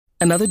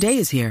Another day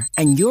is here,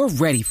 and you're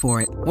ready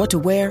for it. What to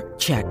wear?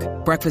 Check.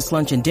 Breakfast,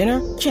 lunch, and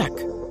dinner? Check.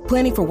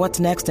 Planning for what's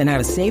next and how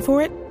to save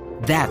for it?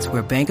 That's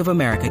where Bank of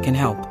America can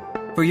help.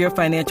 For your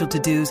financial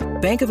to-dos,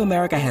 Bank of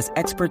America has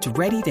experts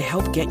ready to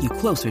help get you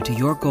closer to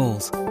your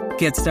goals.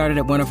 Get started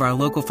at one of our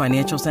local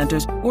financial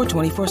centers or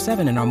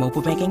 24/7 in our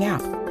mobile banking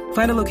app.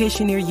 Find a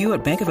location near you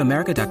at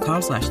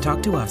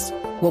bankofamerica.com/talktous.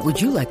 What would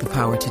you like the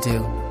power to do?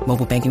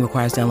 Mobile banking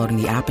requires downloading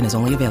the app and is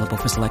only available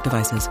for select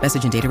devices.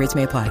 Message and data rates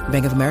may apply.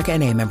 Bank of America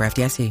N.A., member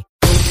FDIC.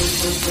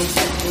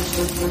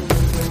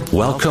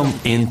 Welcome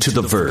into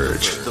The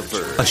Verge,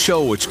 a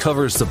show which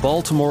covers the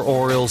Baltimore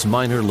Orioles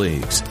minor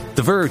leagues.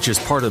 The Verge is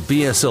part of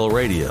BSL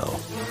Radio.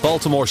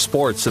 Baltimore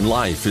Sports and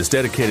Life is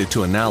dedicated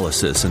to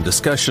analysis and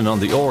discussion on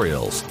the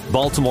Orioles,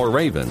 Baltimore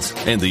Ravens,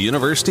 and the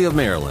University of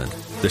Maryland.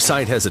 The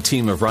site has a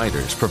team of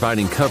writers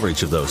providing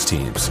coverage of those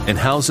teams and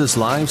houses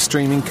live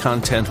streaming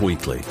content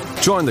weekly.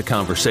 Join the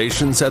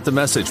conversations at the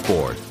message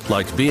board,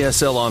 like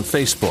BSL on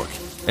Facebook,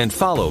 and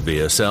follow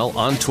BSL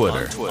on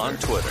Twitter.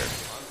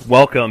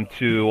 Welcome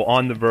to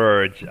On the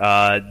Verge.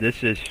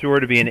 This is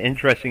sure to be an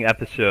interesting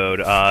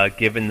episode,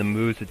 given the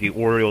moves that the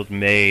Orioles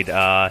made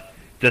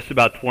just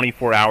about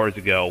 24 hours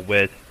ago,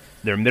 with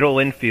their middle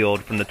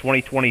infield from the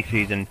 2020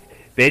 season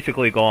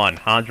basically gone.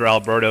 Hanser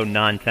Alberto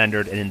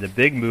non-tendered, and in the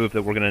big move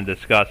that we're going to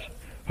discuss,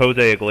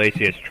 Jose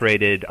Iglesias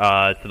traded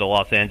to the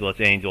Los Angeles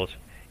Angels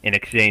in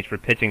exchange for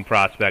pitching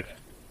prospects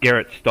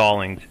Garrett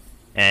Stallings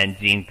and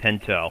Gene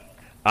Pinto.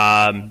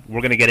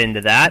 We're going to get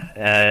into that,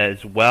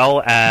 as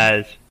well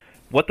as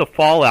what the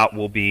fallout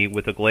will be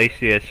with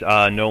Iglesias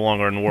no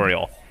longer an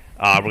Oriole.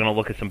 We're going to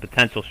look at some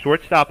potential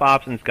shortstop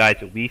options, guys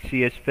that we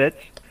see as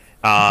fits,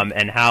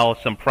 and how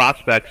some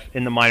prospects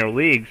in the minor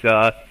leagues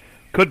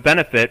could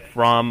benefit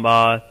from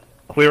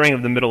clearing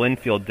of the middle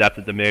infield depth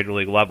at the major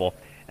league level.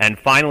 And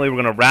finally,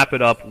 we're going to wrap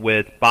it up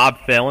with Bob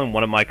Phelan,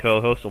 one of my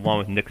co-hosts, along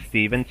with Nick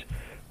Stevens.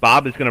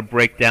 Bob is going to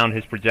break down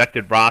his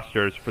projected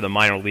rosters for the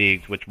minor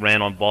leagues, which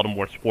ran on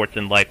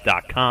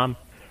BaltimoreSportsAndLife.com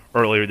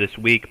earlier this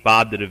week.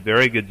 Bob did a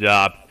very good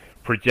job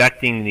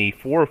projecting the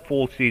 4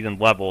 full season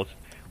levels,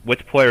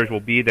 which players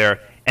will be there,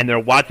 and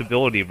their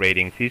watchability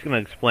ratings. He's going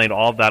to explain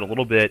all of that a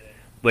little bit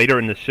later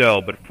in the show.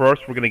 But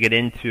first, we're going to get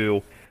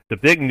into the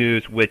big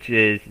news, which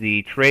is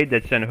the trade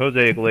that sent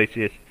Jose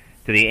Iglesias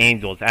to the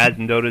Angels. As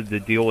noted,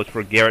 the deal was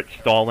for Garrett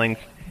Stallings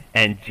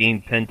and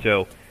Gene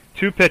Pinto,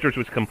 two pitchers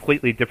with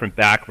completely different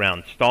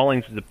backgrounds.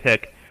 Stallings was a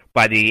pick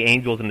by the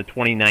Angels in the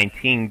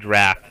 2019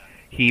 draft.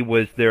 He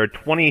was their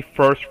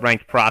 21st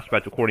ranked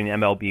prospect according to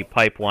MLB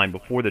Pipeline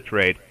before the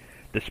trade,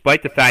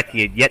 despite the fact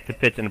he had yet to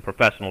pitch in a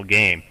professional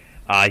game.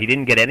 He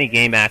didn't get any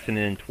game action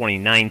in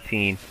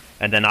 2019,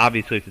 and then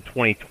obviously as the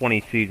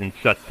 2020 season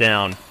shut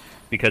down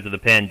because of the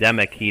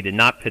pandemic, he did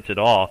not pitch at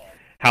all.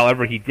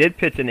 However, he did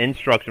pitch an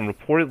instruction,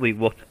 reportedly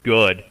looked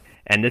good,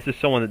 and this is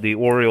someone that the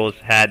Orioles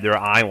had their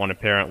eye on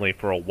apparently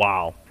for a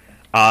while.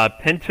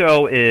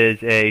 Pinto is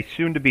a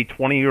soon-to-be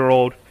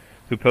 20-year-old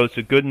who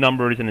posted good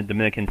numbers in the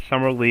Dominican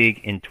Summer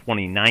League in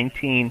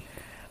 2019.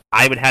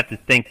 I would have to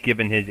think,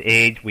 given his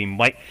age, we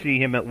might see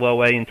him at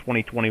low A in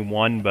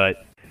 2021,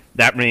 but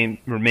that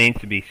remains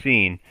to be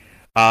seen.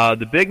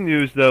 The big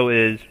news, though,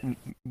 is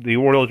the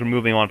Orioles are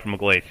moving on from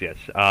Iglesias,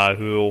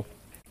 who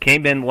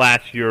came in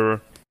last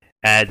year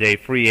as a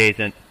free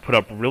agent, put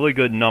up really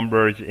good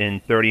numbers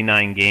in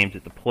 39 games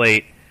at the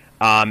plate.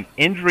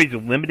 Injuries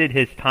limited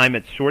his time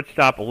at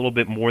shortstop a little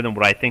bit more than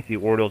what I think the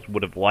Orioles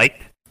would have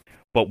liked,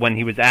 but when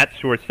he was at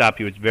shortstop,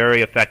 he was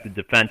very effective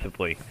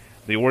defensively.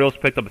 The Orioles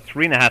picked up a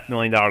 $3.5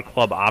 million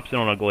club option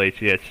on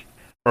Iglesias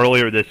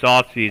earlier this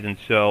offseason,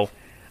 so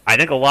I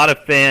think a lot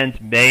of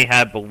fans may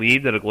have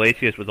believed that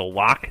Iglesias was a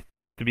lock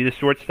to be the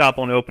shortstop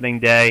on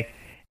opening day.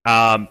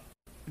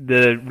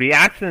 The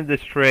reaction to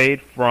this trade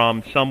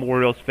from some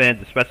Orioles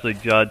fans, especially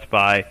judged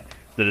by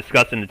the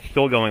discussion that's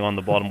still going on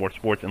the Baltimore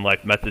Sports and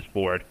Life message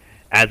board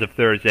as of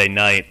Thursday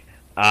night,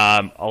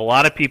 a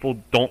lot of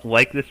people don't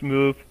like this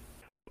move.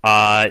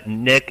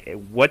 Nick,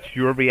 what's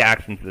your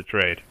reaction to the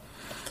trade?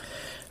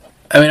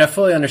 I mean, I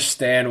fully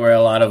understand where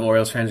a lot of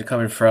Orioles fans are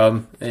coming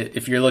from.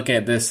 If you're looking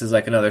at this as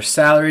like another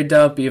salary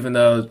dump, even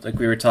though, like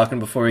we were talking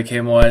before we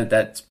came on,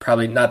 that's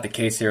probably not the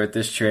case here with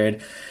this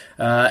trade.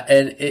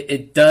 And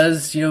it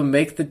does,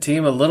 make the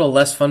team a little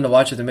less fun to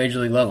watch at the major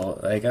league level.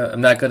 Like,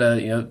 I'm not going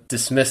to,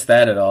 dismiss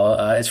that at all.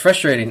 It's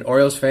frustrating.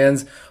 Orioles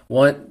fans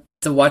want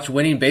to watch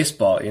winning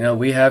baseball.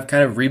 We have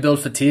kind of rebuild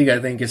fatigue, I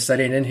think, is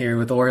setting in here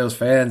with Orioles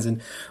fans,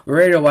 and we're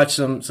ready to watch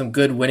some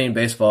good winning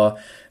baseball.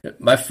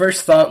 My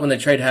first thought when the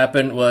trade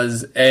happened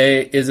was,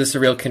 A, is this a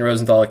real Ken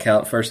Rosenthal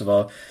account, first of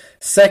all?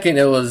 Second,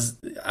 it was,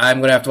 I'm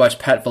going to have to watch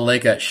Pat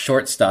Valaika at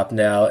shortstop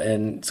now,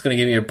 and it's going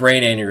to give me a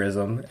brain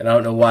aneurysm, and I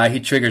don't know why he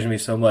triggers me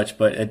so much,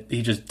 but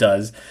he just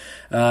does.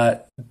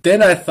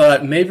 Then I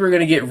thought maybe we're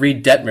going to get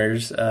Reed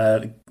Detmers,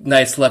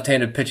 nice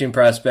left-handed pitching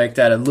prospect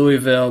out of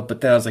Louisville,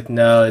 but then I was like,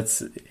 no,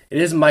 it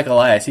is Mike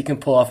Elias. He can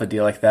pull off a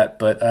deal like that,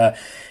 but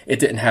it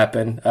didn't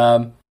happen.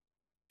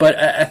 But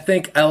I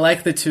think I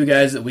like the two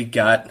guys that we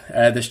got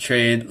out of this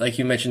trade. Like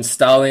you mentioned,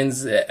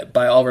 Stallings,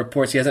 by all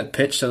reports, he hasn't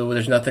pitched, so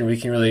there's nothing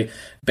we can really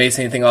base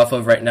anything off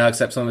of right now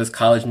except some of his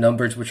college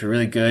numbers, which are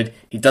really good.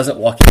 He doesn't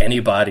walk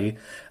anybody.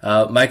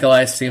 Mike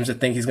Elias seems to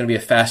think he's going to be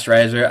a fast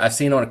riser. I've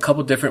seen on a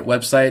couple different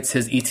websites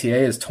his ETA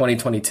is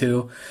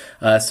 2022.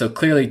 So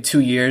clearly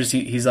 2 years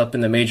he's up in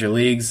the major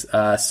leagues.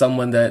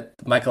 Someone that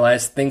Mike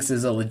Elias thinks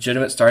is a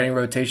legitimate starting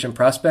rotation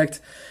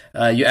prospect.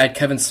 You add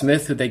Kevin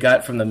Smith, who they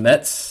got from the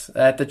Mets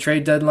at the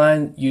trade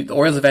deadline. The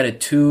Orioles have added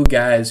two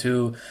guys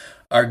who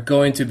are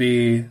going to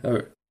be,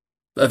 or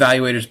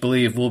evaluators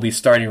believe, will be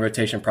starting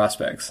rotation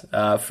prospects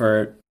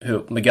for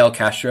Miguel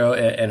Castro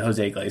and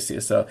Jose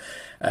Iglesias. So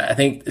I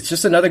think it's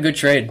just another good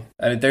trade.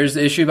 I mean, there's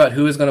the issue about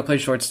who is going to play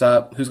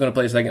shortstop, who's going to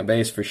play second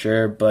base for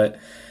sure. But,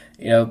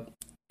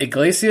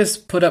 Iglesias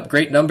put up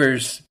great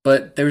numbers,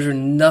 but there was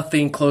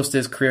nothing close to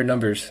his career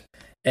numbers.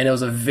 And it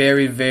was a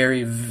very,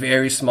 very,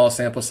 very small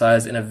sample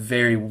size in a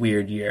very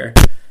weird year.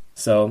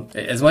 So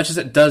as much as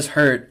it does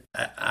hurt,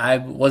 I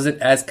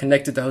wasn't as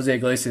connected to Jose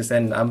Iglesias,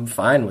 and I'm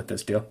fine with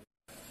this deal.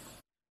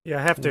 Yeah,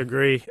 I have to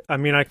agree. I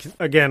mean,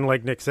 again,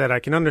 like Nick said,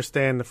 I can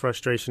understand the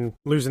frustration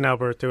losing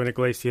Alberto and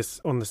Iglesias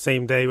on the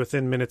same day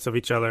within minutes of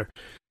each other.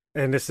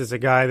 And this is a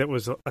guy that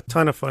was a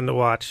ton of fun to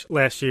watch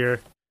last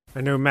year. I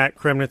know Matt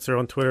Kremnitzer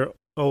on Twitter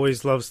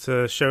always loves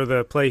to show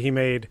the play he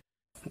made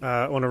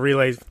on a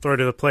relay throw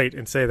to the plate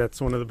and say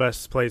that's one of the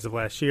best plays of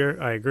last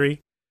year. I agree.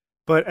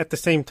 But at the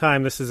same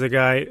time, this is a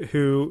guy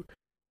who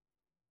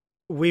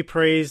we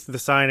praised the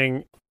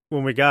signing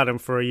when we got him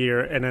for a year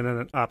and then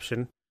an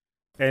option.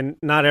 And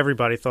not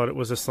everybody thought it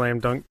was a slam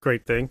dunk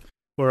great thing,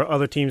 or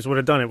other teams would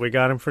have done it. We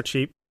got him for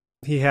cheap.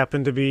 He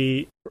happened to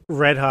be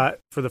red hot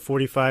for the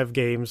 45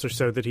 games or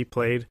so that he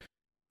played,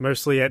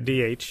 mostly at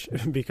DH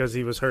because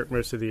he was hurt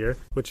most of the year,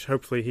 which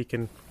hopefully he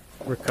can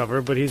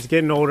recover. But he's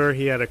getting older.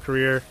 He had a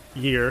career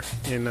year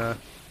in a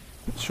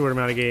short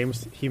amount of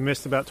games. He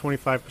missed about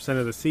 25%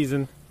 of the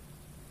season.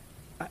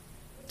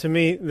 To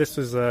me, this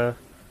was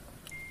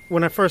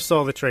when I first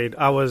saw the trade,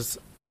 I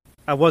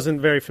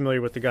wasn't very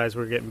familiar with the guys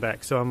we're getting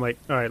back. So I'm like,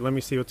 all right, let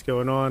me see what's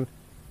going on.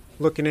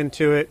 Looking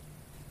into it,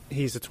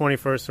 he's the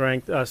 21st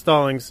ranked.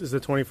 Stallings is the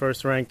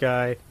 21st ranked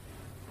guy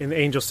in the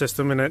Angel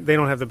system, and they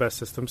don't have the best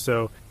system.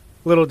 So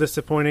a little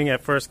disappointing at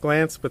first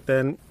glance, but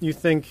then you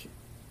think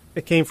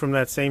it came from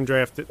that same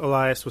draft that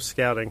Elias was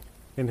scouting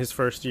in his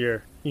first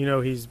year. He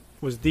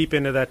was deep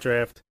into that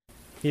draft.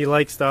 He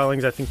liked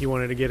Stallings. I think he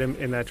wanted to get him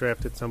in that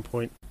draft at some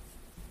point.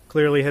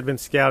 Clearly had been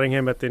scouting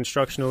him at the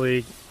instructional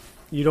league.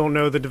 You don't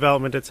know the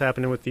development that's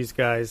happening with these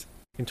guys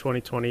in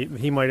 2020.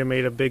 He might have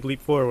made a big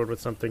leap forward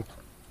with something.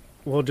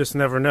 We'll just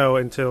never know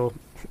until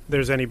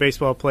there's any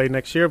baseball played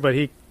next year. But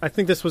I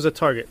think this was a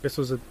target. This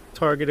was a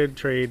targeted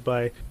trade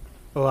by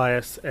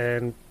Elias.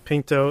 And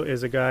Pinto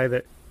is a guy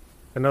that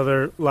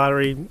another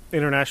lottery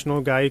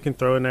international guy you can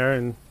throw in there,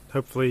 and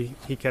hopefully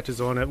he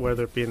catches on it,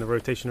 whether it be in the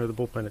rotation or the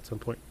bullpen at some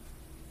point.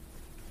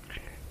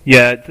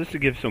 Yeah, just to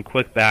give some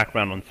quick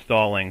background on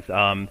Stallings,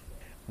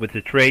 with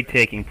the trade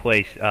taking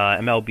place,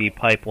 MLB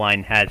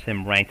Pipeline has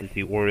him ranked as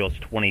the Orioles'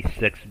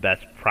 26th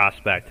best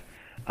prospect.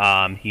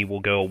 He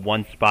will go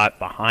one spot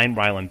behind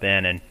Rylan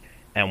Bannon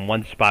and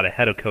one spot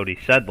ahead of Cody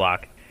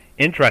Sedlock.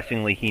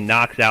 Interestingly, he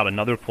knocks out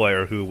another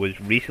player who was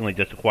recently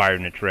just acquired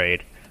in a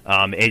trade,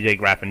 AJ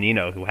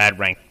Graffinino, who had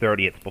ranked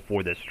 30th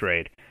before this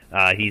trade.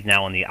 He's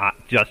now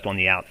just on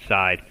the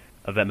outside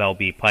of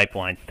MLB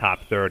Pipeline's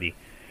top 30.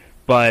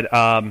 But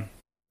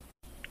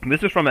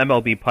this is from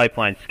MLB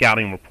Pipeline's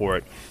scouting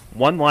report.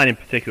 One line in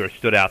particular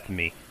stood out to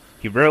me.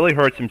 He rarely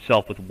hurts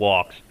himself with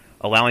walks,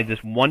 allowing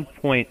just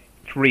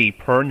 1.3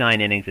 per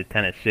 9 innings at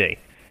Tennessee.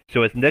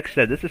 So as Nick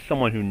said, this is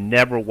someone who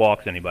never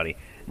walks anybody.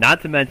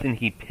 Not to mention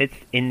he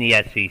pitched in the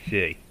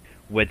SEC,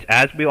 which,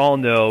 as we all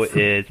know,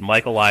 is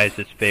Mike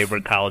Elias'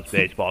 favorite college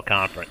baseball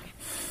conference.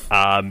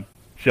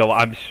 So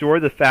I'm sure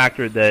the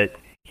factor that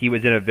he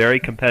was in a very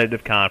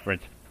competitive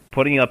conference,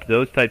 putting up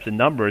those types of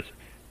numbers,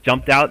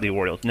 jumped out at the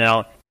Orioles.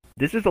 Now,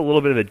 this is a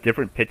little bit of a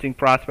different pitching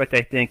prospect,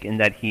 I think, in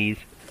that he's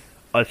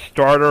a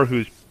starter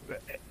who's,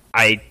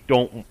 I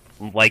don't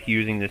like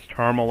using this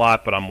term a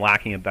lot, but I'm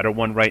lacking a better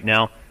one right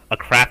now, a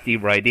crafty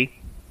righty,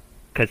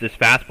 because his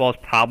fastball is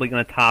probably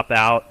going to top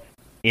out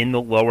in the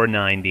lower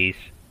 90s,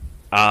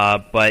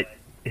 but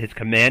his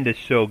command is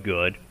so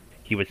good.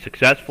 He was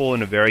successful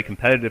in a very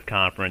competitive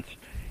conference.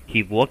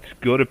 He looked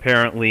good,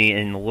 apparently,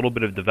 in a little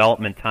bit of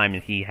development time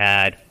that he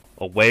had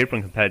away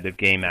from competitive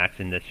game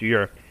action this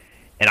year.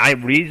 And I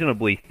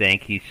reasonably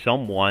think he's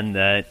someone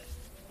that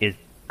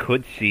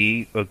could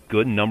see a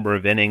good number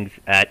of innings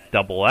at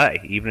Double-A,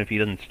 even if he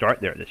doesn't start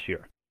there this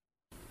year.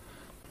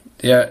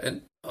 Yeah,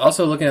 and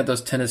also looking at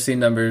those Tennessee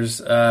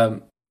numbers, you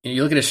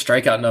look at his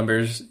strikeout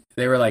numbers,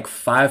 they were like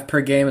 5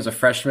 per game as a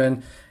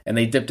freshman, and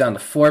they dipped down to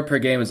 4 per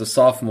game as a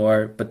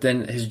sophomore. But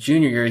then his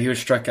junior year, he was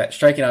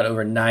striking out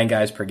over 9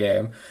 guys per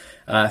game.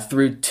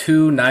 Through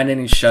 2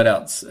 9-inning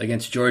shutouts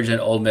against Georgia and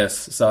Ole Miss.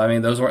 So, I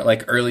mean, those weren't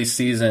like early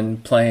season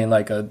playing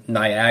like a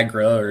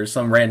Niagara or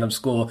some random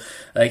school.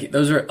 Like,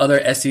 those are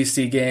other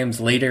SEC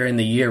games later in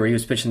the year where he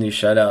was pitching these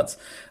shutouts.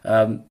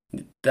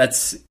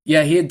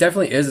 He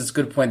definitely is. It's a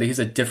good point that he's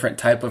a different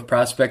type of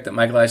prospect that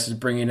Mike Elias is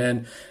bringing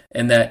in,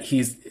 and that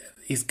he's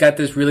he's got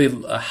this really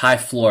high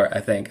floor.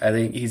 I think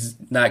he's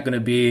not going to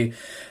be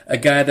a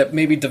guy that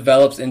maybe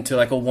develops into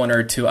like a 1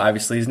 or 2.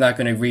 Obviously, he's not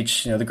going to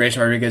reach the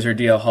Grayson Rodriguez or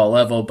DL Hall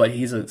level, but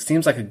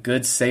seems like a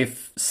good,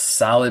 safe,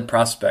 solid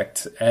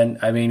prospect. And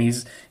I mean,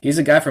 he's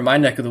a guy from my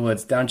neck of the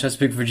woods, down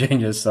Chesapeake,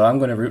 Virginia. So I'm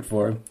going to root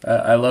for him.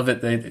 I love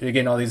it. They're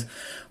getting all these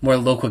more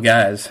local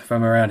guys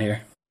from around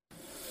here.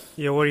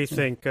 Yeah, what do you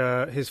think?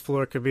 His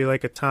floor could be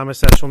like a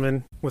Thomas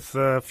Eshelman with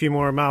a few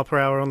more mile per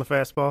hour on the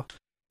fastball.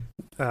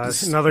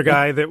 Another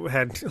guy that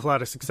had a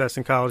lot of success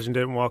in college and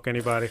didn't walk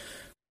anybody.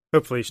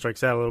 Hopefully he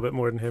strikes out a little bit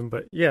more than him.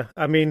 But yeah,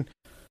 I mean,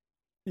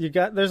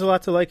 there's a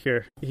lot to like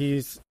here.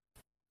 This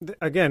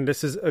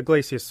is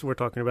Iglesias we're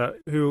talking about,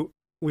 who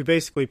we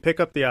basically pick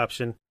up the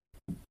option,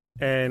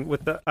 and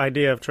with the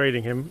idea of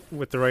trading him,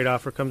 with the right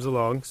offer comes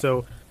along.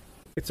 So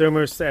it's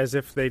almost as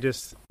if they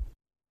just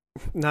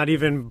not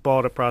even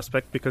bought a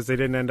prospect because they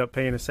didn't end up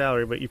paying a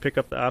salary, but you pick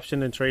up the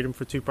option and trade him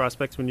for 2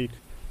 prospects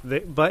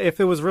but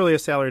if it was really a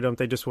salary dump,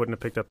 they just wouldn't have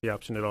picked up the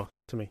option at all,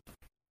 to me.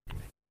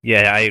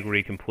 Yeah, I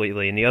agree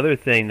completely. And the other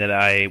thing that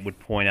I would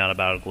point out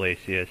about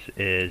Iglesias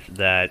is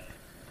that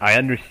I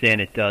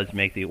understand it does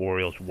make the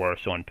Orioles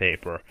worse on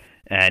paper,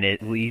 and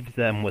it leaves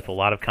them with a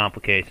lot of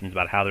complications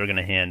about how they're going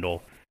to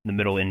handle the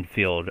middle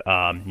infield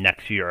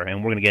next year. And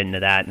we're going to get into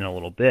that in a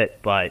little bit,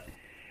 but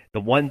the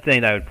one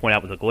thing that I would point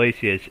out with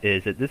Iglesias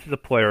is that this is a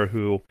player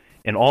who,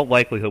 in all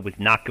likelihood, was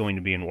not going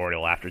to be an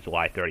Oriole after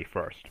July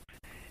 31st.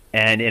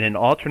 And in an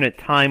alternate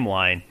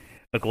timeline,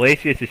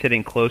 Iglesias is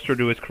hitting closer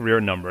to his career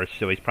numbers,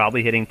 so he's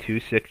probably hitting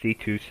 260,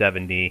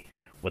 270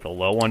 with a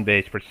low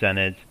on-base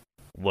percentage,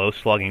 low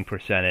slugging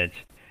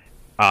percentage.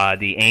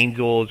 The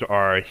Angels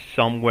are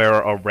somewhere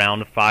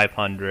around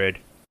 500,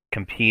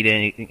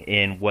 competing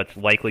in what's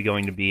likely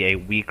going to be a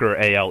weaker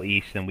AL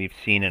East than we've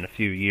seen in a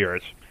few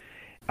years.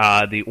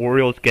 The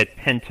Orioles get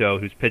Pinto,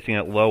 who's pitching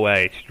at low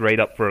A, straight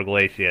up for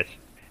Iglesias,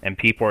 and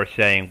people are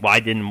saying,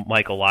 why didn't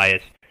Mike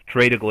Elias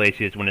trade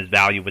Iglesias when his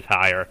value was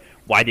higher?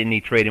 Why didn't he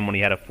trade him when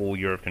he had a full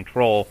year of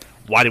control?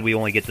 Why did we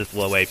only get this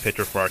low A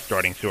pitcher for our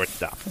starting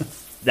shortstop?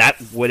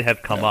 That would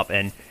have come up,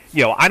 and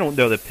I don't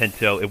know that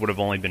it would have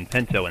only been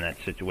Pinto in that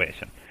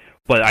situation,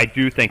 but I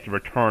do think the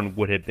return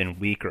would have been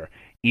weaker,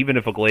 even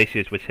if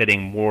Iglesias was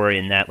hitting more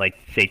in that, like,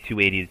 say,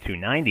 280 to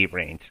 290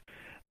 range.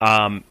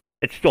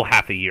 It's still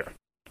half a year.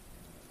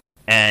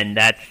 And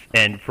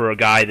for a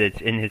guy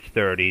that's in his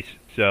 30s,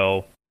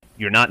 so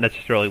you're not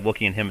necessarily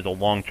looking at him as a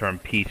long-term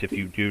piece if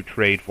you do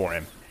trade for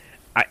him.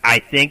 I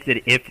think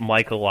that if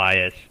Mike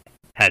Elias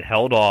had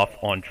held off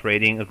on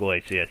trading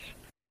Iglesias,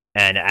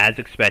 and as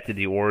expected,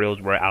 the Orioles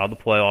were out of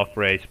the playoff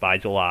race by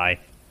July,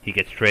 he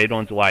gets traded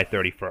on July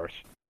 31st,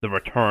 the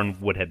return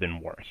would have been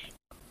worse.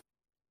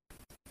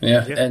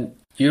 Yeah, and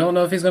you don't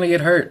know if he's going to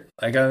get hurt,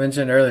 like I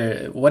mentioned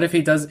earlier. What if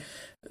he does?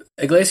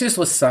 Iglesias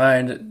was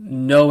signed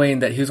knowing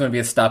that he was going to be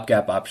a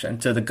stopgap option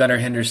to the Gunnar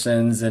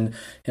Hendersons, and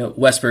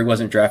Westberg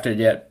wasn't drafted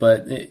yet,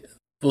 but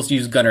we'll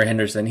use Gunnar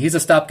Henderson. He's a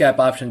stopgap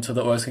option until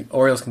the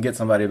Orioles can get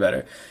somebody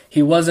better.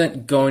 He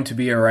wasn't going to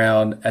be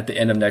around at the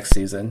end of next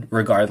season,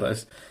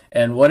 regardless.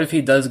 And what if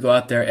he does go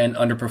out there and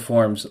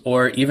underperforms,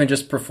 or even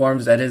just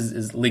performs at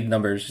his league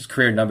numbers, his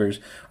career numbers?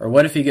 Or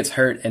what if he gets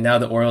hurt and now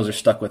the Orioles are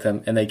stuck with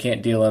him and they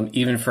can't deal him,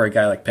 even for a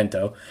guy like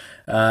Pinto?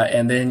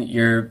 And then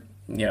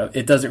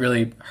it doesn't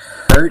really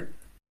hurt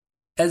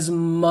as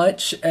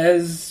much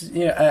as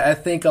I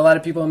think a lot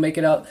of people make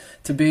it out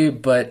to be,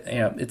 but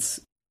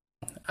it's.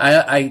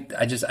 I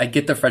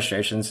get the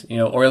frustrations.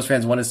 Orioles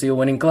fans want to see a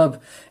winning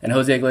club, and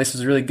Jose Iglesias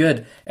is really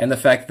good. And the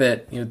fact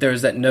that there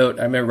was that note,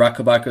 I remember Rock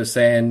Kabako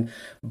saying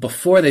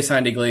before they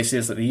signed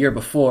Iglesias, the year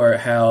before,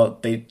 how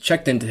they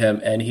checked into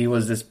him and he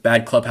was this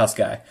bad clubhouse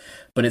guy.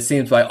 But it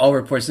seems by all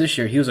reports this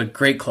year, he was a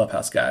great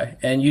clubhouse guy,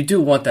 and you do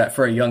want that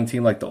for a young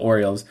team like the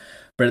Orioles.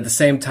 But at the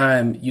same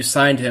time, you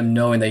signed him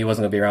knowing that he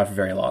wasn't going to be around for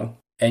very long,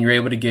 and you're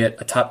able to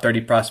get a top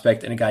 30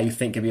 prospect and a guy you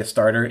think could be a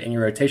starter in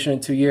your rotation in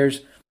 2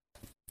 years.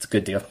 It's a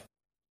good deal.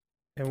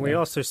 And we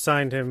also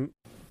signed him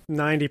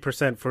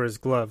 90% for his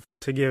glove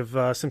to give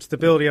some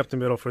stability up the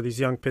middle for these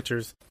young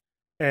pitchers.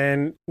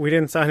 And we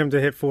didn't sign him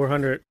to hit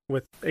 400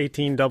 with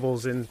 18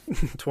 doubles in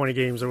 20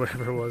 games or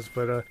whatever it was.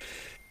 But,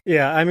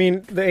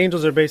 the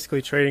Angels are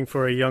basically trading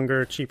for a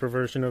younger, cheaper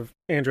version of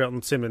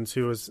Andrelton Simmons,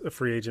 who was a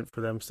free agent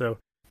for them. So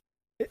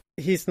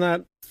he's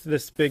not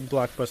this big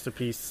blockbuster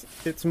piece.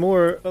 It's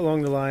more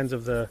along the lines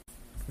of the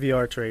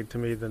VR trade to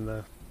me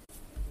than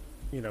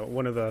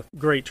one of the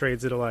great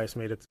trades that Elias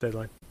made at the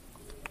deadline.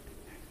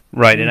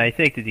 Right, and I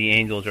think that the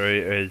Angels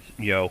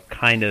are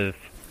kind of,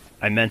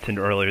 I mentioned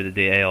earlier that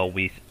the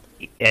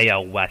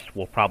AL West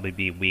will probably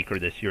be weaker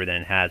this year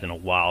than it has in a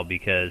while,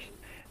 because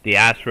the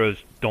Astros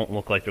don't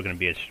look like they're going to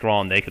be as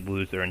strong. They could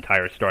lose their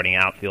entire starting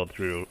outfield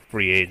through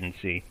free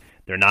agency.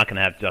 They're not going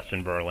to have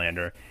Justin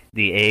Verlander.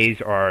 The A's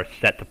are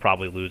set to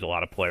probably lose a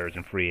lot of players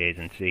in free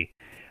agency.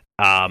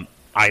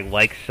 I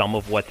like some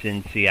of what's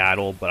in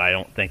Seattle, but I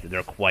don't think that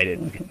they're quite at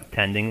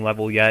contending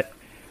level yet.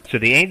 So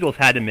the Angels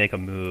had to make a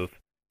move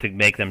to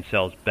make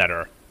themselves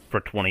better for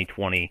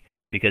 2020,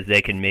 because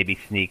they can maybe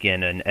sneak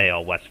in an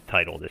AL West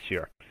title this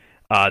year.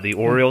 The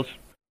Orioles,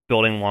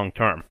 building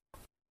long-term.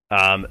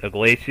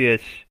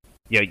 Iglesias,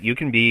 you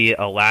can be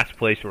a last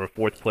place or a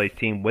fourth place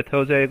team with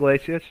Jose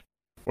Iglesias,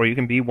 or you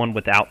can be one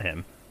without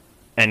him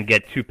and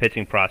get two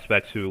pitching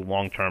prospects who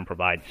long-term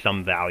provide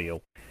some value.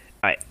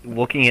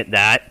 Looking at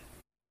that,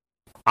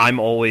 I'm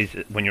always,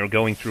 when you're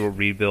going through a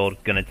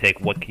rebuild, going to take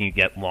what can you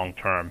get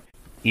long-term.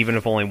 Even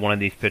if only one of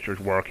these pitchers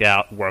works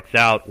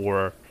out,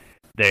 or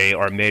they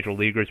are major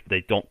leaguers but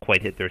they don't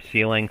quite hit their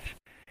ceilings,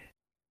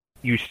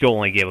 you still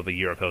only gave up a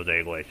year of Jose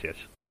Iglesias.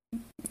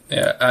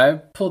 Yeah, I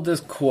pulled this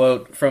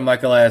quote from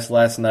Mike Elias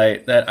last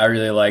night that I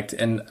really liked,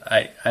 and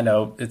I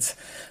know it's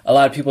a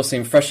lot of people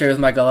seem frustrated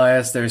with Mike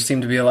Elias. There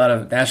seem to be a lot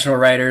of national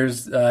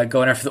writers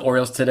going after the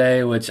Orioles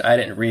today, which I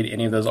didn't read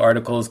any of those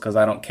articles because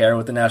I don't care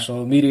what the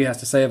national media has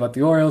to say about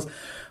the Orioles.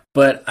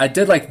 But I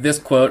did like this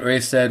quote where he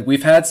said,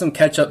 "We've had some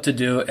catch up to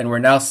do, and we're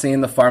now seeing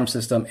the farm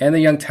system and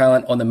the young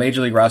talent on the major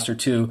league roster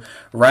too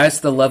rise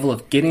to the level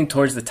of getting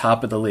towards the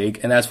top of the league,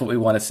 and that's what we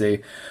want to see.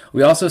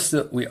 We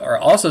are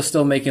also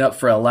still making up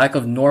for a lack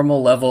of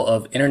normal level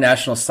of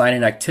international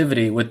signing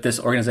activity with this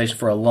organization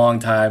for a long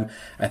time.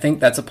 I think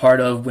that's a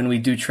part of when we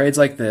do trades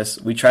like this.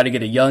 We try to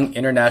get a young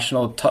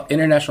international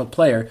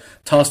player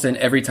tossed in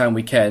every time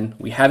we can.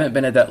 We haven't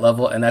been at that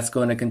level, and that's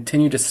going to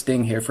continue to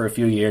sting here for a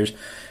few years."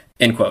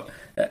 End quote.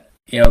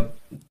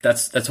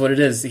 That's what it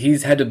is.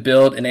 He's had to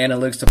build an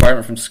analytics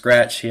department from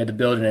scratch. He had to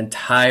build an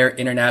entire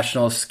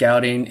international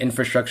scouting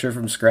infrastructure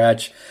from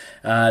scratch.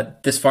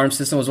 This farm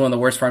system was one of the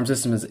worst farm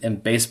systems in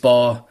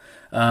baseball.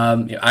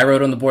 I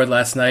wrote on the board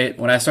last night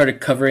when I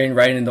started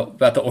writing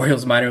about the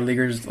Orioles minor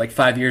leaguers like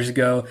 5 years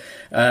ago.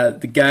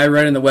 The guy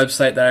running the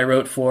website that I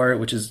wrote for,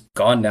 which is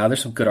gone now.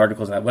 There's some good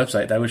articles on that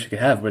website that I wish we could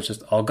have, but it's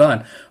just all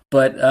gone.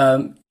 But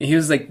he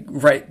was like,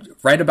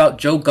 write about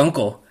Joe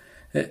Gunkel.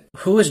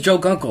 Who is Joe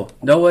Gunkel?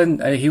 No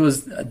one. He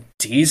was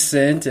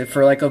decent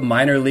for like a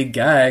minor league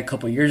guy a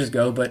couple years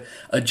ago, but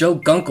a Joe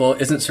Gunkel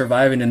isn't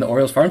surviving in the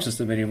Orioles farm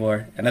system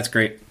anymore, and that's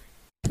great.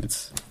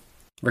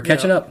 We're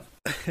catching up.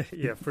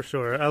 Yeah, for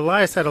sure.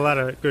 Elias had a lot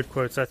of good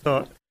quotes, I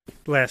thought,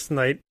 last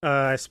night.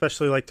 I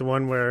especially liked the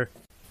one where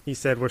he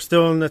said, "We're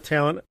still in the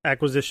talent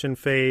acquisition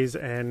phase,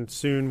 and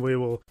soon we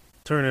will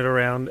turn it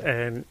around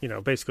and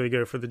basically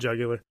go for the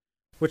jugular,"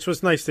 which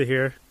was nice to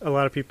hear. A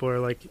lot of people are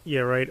like, "Yeah,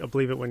 right. I'll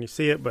believe it when you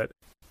see it," but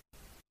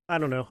I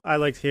don't know. I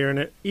liked hearing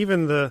it.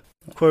 Even the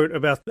quote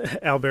about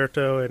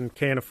Alberto and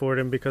can't afford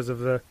him because of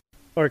the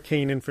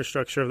arcane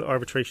infrastructure of the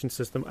arbitration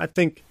system. I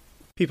think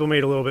people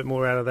made a little bit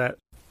more out of that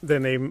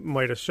than they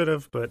might have should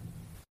have, but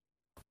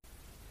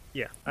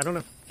yeah, I don't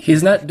know.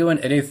 He's not doing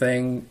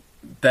anything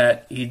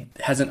that he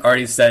hasn't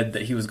already said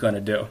that he was going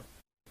to do.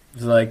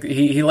 It's like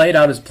he laid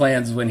out his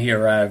plans when he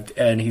arrived,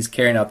 and he's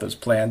carrying out those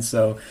plans.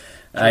 So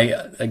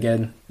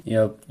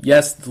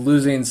yes, the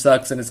losing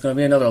sucks, and it's going to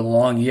be another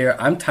long year.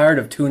 I'm tired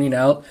of tuning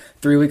out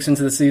 3 weeks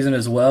into the season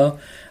as well.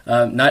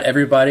 Not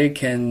everybody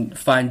can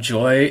find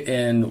joy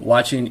in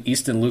watching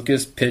Easton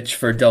Lucas pitch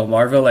for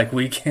Delmarva like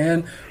we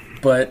can,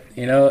 but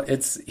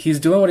he's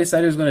doing what he said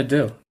he was going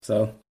to do.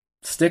 So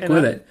stick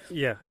with it.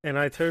 Yeah, and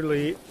I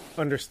totally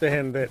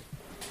understand that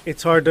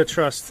it's hard to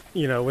trust.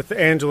 With the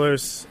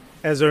Angelos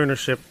as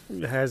ownership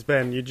has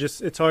been,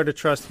 it's hard to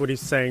trust what he's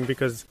saying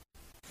because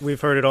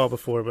we've heard it all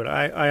before, but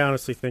I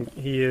honestly think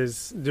he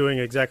is doing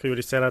exactly what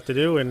he set out to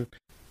do, and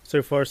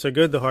so far so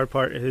good. The hard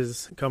part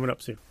is coming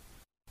up soon.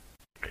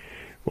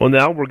 Well,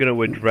 now we're going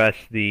to address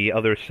the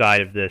other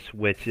side of this,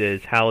 which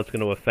is how it's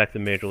going to affect the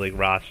Major League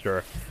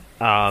roster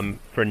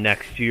for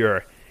next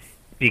year.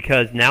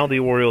 Because now the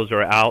Orioles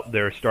are out,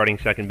 they're starting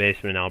second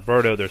baseman in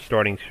Alberto, they're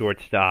starting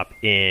shortstop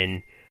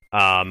in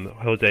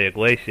Jose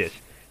Iglesias.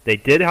 They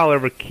did,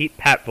 however, keep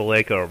Pat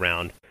Valaika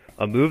around,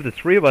 a move the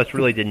three of us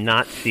really did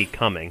not see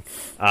coming.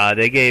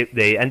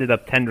 They ended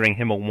up tendering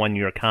him a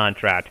 1-year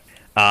contract.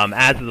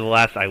 As of the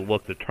last I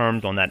looked, the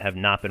terms on that have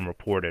not been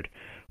reported.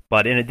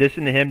 But in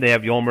addition to him, they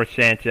have Yolmer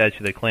Sanchez,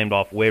 who they claimed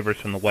off waivers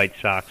from the White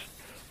Sox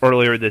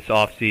earlier this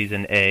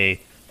offseason, a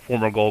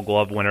former Gold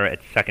Glove winner at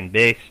second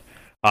base.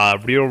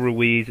 Rio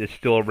Ruiz is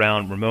still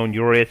around. Ramon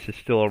Urias is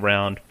still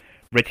around.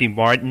 Richie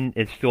Martin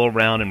is still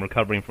around and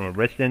recovering from a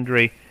wrist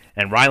injury.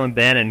 And Rylan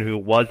Bannon, who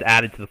was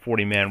added to the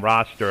 40-man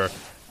roster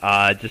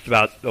just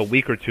about a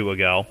week or two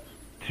ago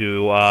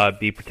to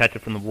be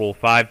protected from the Rule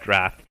 5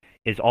 draft,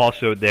 is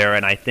also there,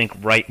 and I think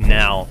right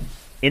now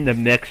in the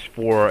mix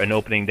for an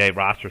opening day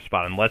roster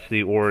spot, unless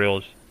the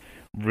Orioles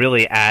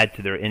really add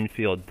to their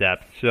infield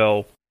depth.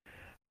 So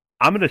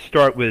I'm going to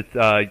start with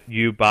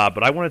you, Bob,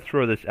 but I want to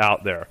throw this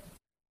out there.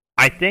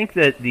 I think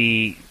that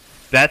the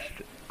best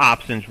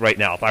options right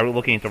now, if I were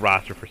looking at the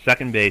roster for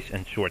second base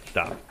and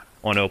shortstop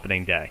on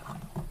opening day,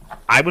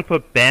 I would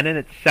put Bannon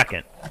at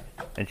second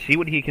and see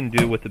what he can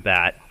do with the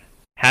bat.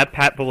 Have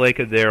Pat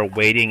Valaika there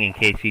waiting in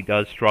case he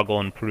does struggle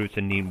and proves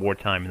to need more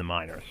time in the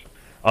minors.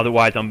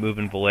 Otherwise, I'm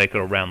moving Valaika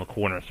around the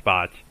corner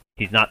spots.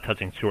 He's not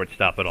touching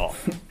shortstop at all.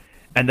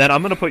 And then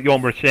I'm going to put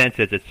Yolmer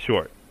Sanchez at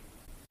short,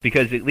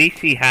 because at least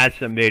he has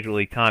some Major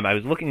League time. I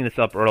was looking this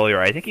up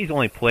earlier. I think he's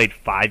only played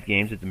 5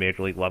 games at the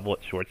Major League level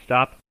at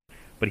shortstop,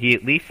 but he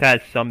at least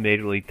has some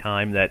Major League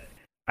time that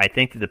I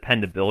think the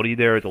dependability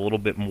there is a little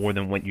bit more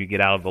than what you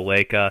get out of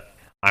Valaika.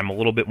 I'm a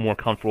little bit more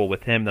comfortable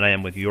with him than I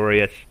am with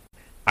Urias.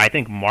 I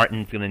think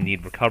Martin's going to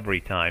need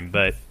recovery time,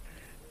 but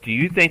do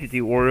you think that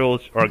the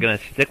Orioles are going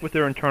to stick with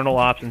their internal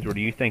options, or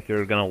do you think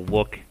they're going to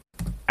look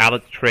out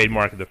at the trade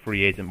market, the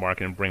free agent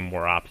market, and bring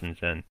more options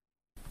in?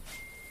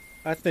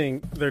 I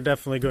think they're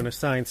definitely going to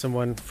sign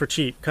someone for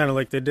cheap, kind of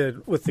like they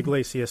did with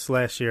Iglesias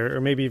last year,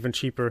 or maybe even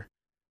cheaper.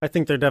 I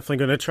think they're definitely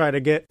going to try to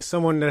get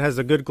someone that has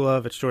a good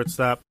glove at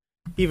shortstop,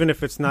 even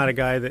if it's not a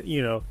guy that,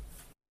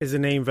 is a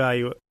name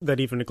value that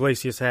even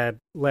Iglesias had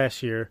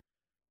last year.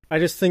 I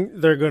just think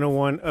they're going to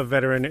want a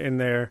veteran in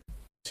there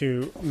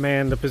to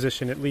man the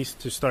position, at least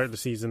to start the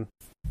season.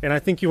 And I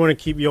think you want to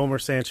keep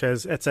Yolmer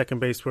Sanchez at second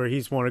base, where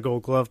he's won a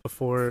Gold Glove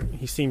before.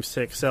 He seems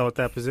to excel at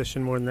that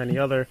position more than any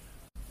other.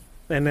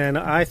 And then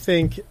I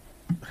think,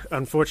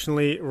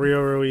 unfortunately, Rio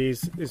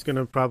Ruiz is going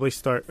to probably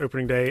start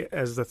opening day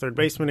as the third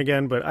baseman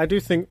again. But I do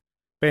think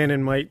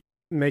Bannon might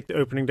make the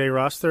opening day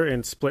roster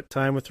and split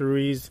time with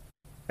Ruiz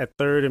at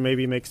third and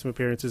maybe make some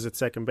appearances at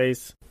second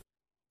base.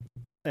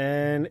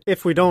 And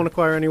if we don't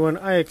acquire anyone,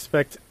 I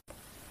expect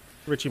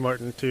Richie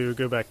Martin to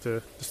go back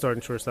to the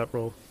starting shortstop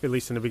role, at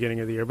least in the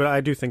beginning of the year. But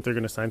I do think they're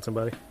going to sign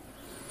somebody.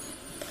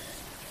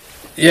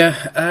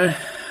 Yeah,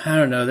 I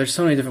don't know. There's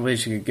so many different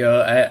ways you could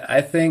go.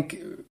 I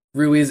think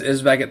Ruiz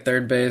is back at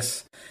third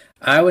base.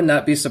 I would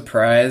not be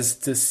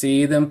surprised to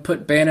see them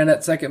put Bannon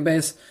at second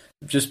base,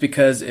 just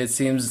because it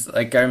seems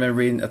like, I remember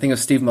reading, I think it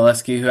was Steve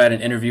Molesky who had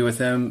an interview with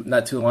him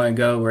not too long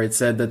ago where it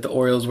said that the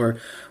Orioles were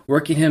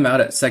working him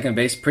out at second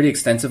base pretty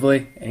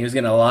extensively, and he was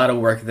getting a lot of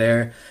work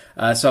there.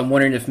 So I'm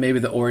wondering if maybe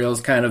the Orioles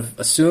kind of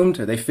assumed,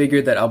 or they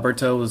figured that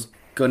Alberto was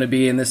going to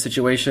be in this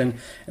situation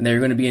and they're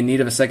going to be in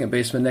need of a second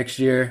baseman next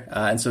year.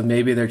 And so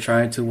maybe they're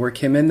trying to work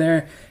him in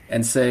there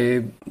and say,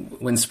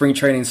 when spring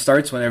training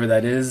starts, whenever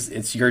that is,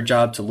 it's your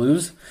job to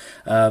lose.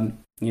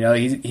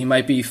 He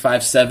might be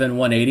 5'7",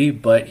 180,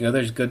 but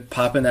there's good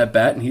pop in that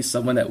bat, and he's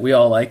someone that we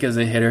all like as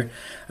a hitter.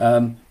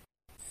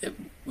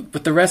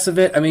 But the rest of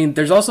it, I mean,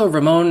 there's also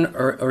Ramon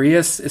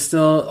Urias is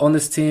still on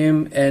this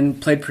team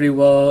and played pretty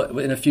well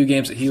in a few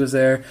games that he was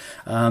there.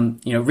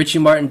 Richie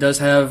Martin does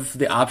have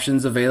the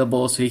options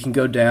available, so he can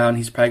go down.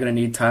 He's probably going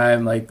to need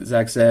time, like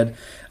Zach said.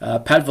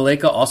 Pat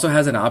Valleca also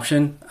has an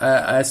option,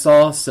 I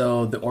saw,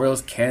 so the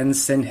Orioles can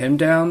send him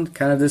down,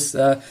 kind of this,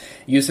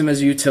 use him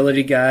as a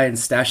utility guy and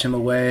stash him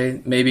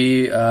away.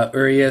 Maybe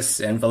Urias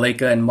and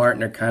Valleca and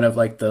Martin are kind of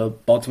like the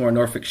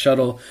Baltimore-Norfolk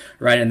shuttle,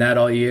 riding that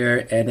all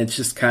year, and it's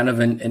just kind of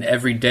an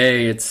every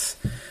day. It's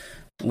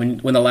when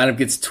the lineup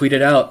gets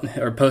tweeted out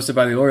or posted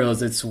by the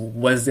Orioles, it's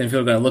what is the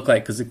infield going to look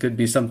like, because it could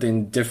be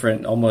something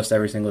different almost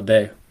every single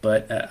day.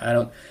 But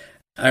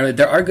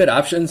there are good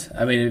options.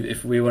 I mean,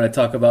 if we want to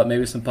talk about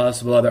maybe some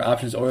possible other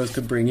options Orioles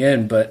could bring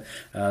in, but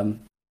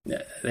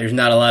there's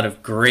not a lot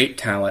of great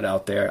talent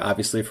out there,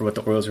 obviously, for what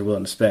the Orioles are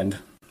willing to spend.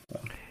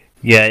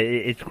 Yeah,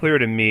 it's clear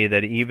to me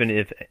that even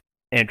if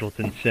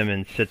Andrelton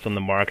Simmons sits on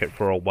the market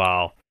for a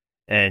while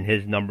and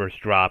his numbers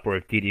drop, or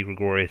if Didi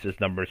Gregorius'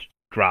 numbers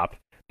drop,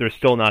 they're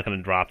still not going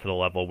to drop to the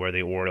level where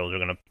the Orioles are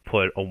going to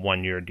put a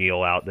one-year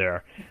deal out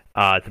there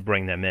to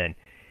bring them in.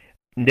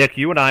 Nick,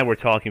 you and I were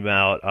talking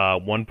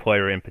about one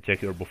player in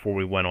particular before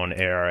we went on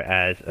air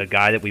as a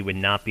guy that we would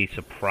not be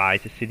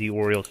surprised to see the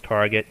Orioles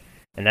target,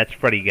 and that's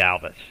Freddie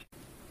Galvis.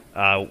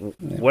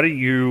 What are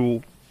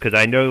you, because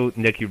I know,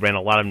 Nick, you ran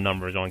a lot of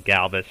numbers on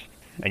Galvis,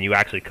 and you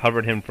actually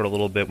covered him for a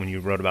little bit when you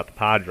wrote about the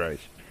Padres.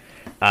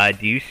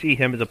 Do you see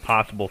him as a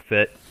possible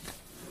fit?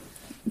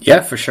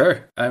 Yeah, for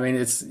sure. I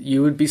mean,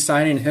 you would be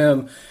signing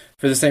him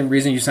for the same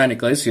reason you signed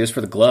Iglesias,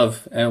 for the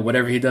glove, and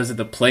whatever he does at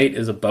the plate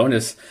is a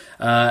bonus.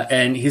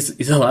 And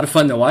he's a lot of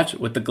fun to watch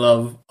with the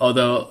glove.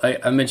 Although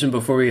I mentioned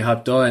before we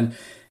hopped on,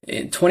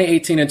 in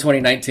 2018 and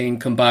 2019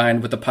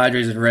 combined with the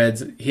Padres and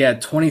Reds, he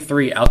had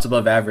 23 outs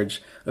above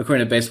average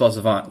according to Baseball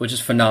Savant, which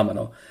is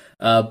phenomenal.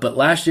 But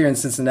last year in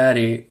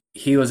Cincinnati,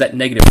 he was at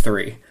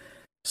 -3.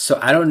 So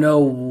I don't know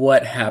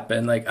what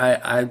happened. Like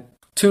I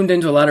tuned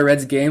into a lot of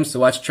Reds games to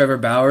watch Trevor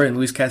Bauer and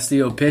Luis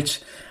Castillo pitch,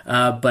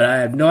 but I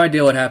have no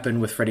idea what happened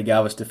with Freddie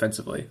Galvis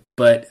defensively.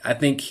 But I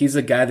think he's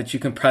a guy that you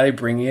can probably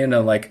bring in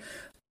on like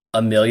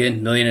 $1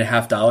 million,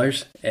 $1.5 million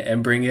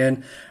and bring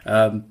in.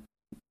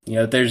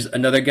 There's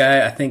another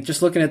guy, I think,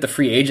 just looking at the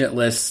free agent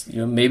list,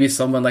 maybe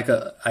someone like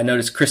I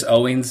noticed Chris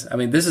Owings. I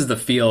mean, this is the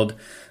field,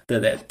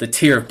 the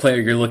tier of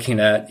player you're looking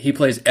at. He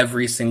plays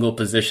every single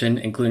position,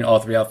 including all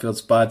three outfield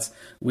spots.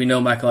 We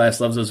know Michael Elias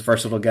loves those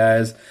versatile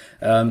guys.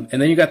 And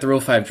then you got the Rule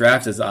 5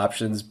 draft as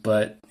options,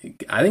 but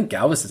I think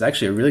Galvis is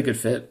actually a really good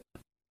fit.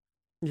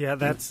 Yeah,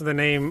 that's the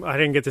name. I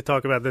didn't get to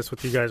talk about this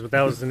with you guys, but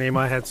that was the name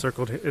I had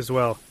circled as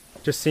well.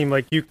 Just seemed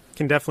like you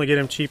can definitely get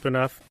him cheap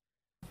enough.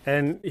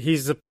 And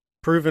he's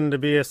proven to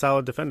be a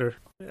solid defender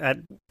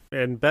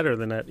and better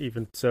than that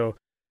even. So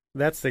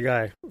that's the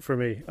guy for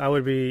me. I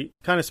would be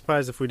kind of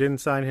surprised if we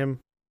didn't sign him.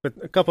 But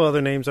a couple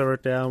other names I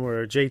wrote down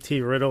were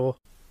JT Riddle,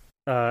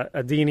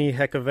 Adini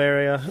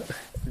Hechavarria,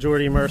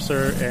 Jordy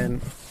Mercer,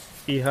 and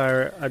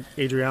Ehire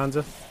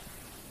Adrianza.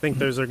 I think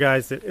those are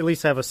guys that at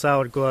least have a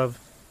solid glove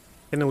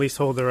and at least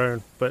hold their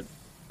own. But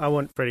I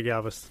want Freddie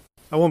Galvis.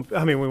 We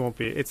won't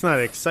be. It's not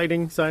an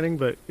exciting signing,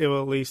 but it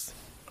will at least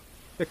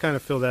kind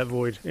of fill that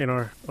void in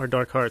our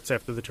dark hearts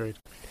after the trade.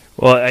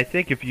 Well, I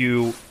think if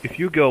you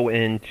go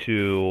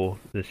into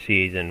the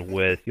season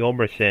with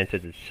Yolmer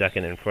Sanchez at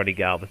second and Freddie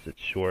Galvis at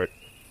short,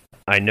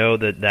 I know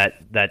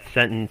that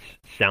sentence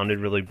sounded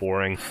really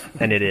boring,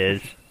 and it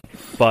is,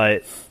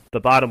 but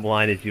the bottom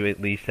line is you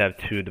at least have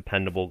two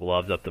dependable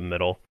gloves up the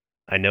middle.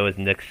 I know, as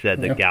Nick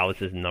said, that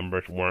Galvis's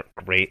numbers weren't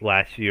great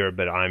last year,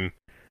 but I'm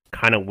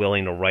kind of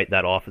willing to write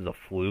that off as a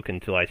fluke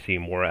until I see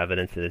more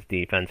evidence that his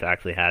defense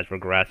actually has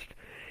regressed.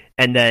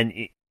 And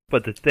then,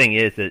 but the thing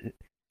is that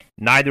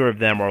neither of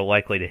them are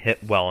likely to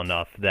hit well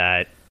enough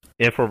that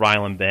if a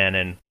Rylan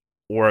Bannon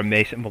or a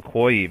Mason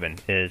McCoy even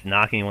is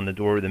knocking on the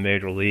door of the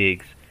major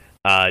leagues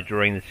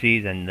during the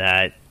season,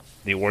 that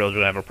the Orioles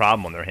would have a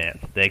problem on their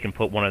hands. They can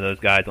put one of those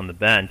guys on the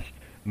bench,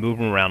 move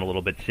him around a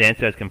little bit.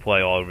 Sanchez can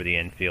play all over the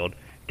infield.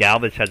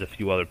 Galvis has a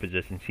few other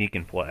positions he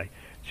can play.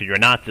 So you're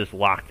not just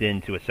locked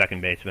into a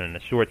second baseman and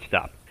a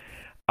shortstop.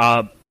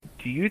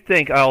 Do you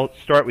think, I'll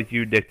start with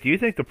you, Dick, do you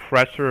think the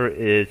pressure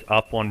is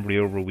up on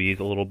Rio Ruiz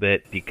a little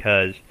bit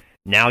because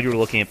now you're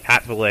looking at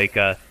Pat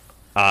Valaika,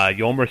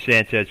 Yolmer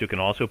Sanchez, who can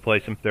also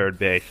play some third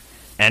base,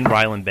 and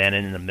Rylan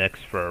Bannon in the mix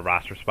for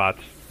roster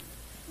spots?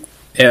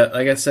 Yeah,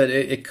 like I said,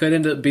 it could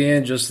end up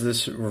being just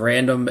this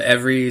random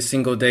every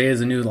single day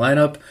is a new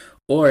lineup,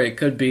 or it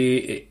could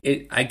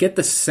be, I get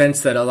the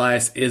sense that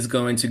Elias is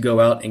going to go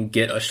out and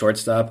get a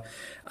shortstop.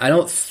 I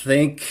don't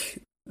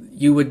think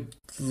you would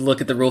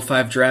look at the Rule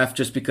 5 draft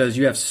just because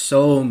you have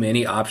so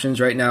many options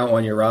right now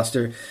on your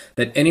roster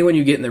that anyone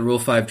you get in the Rule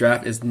 5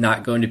 draft is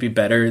not going to be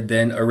better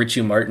than a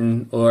Richie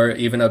Martin or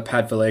even a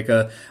Pat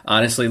Valaika,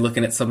 honestly,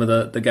 looking at some of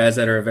the guys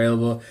that are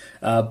available.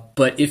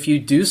 But if you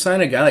do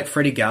sign a guy like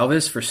Freddie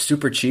Galvis for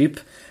super cheap,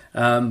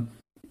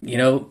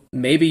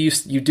 maybe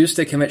you do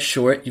stick him at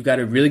short. You've got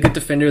a really good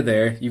defender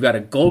there. You've got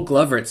a Gold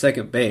Glover at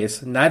second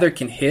base. Neither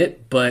can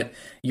hit, but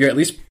you're at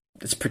least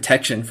it's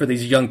protection for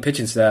these young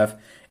pitching staff.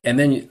 And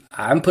then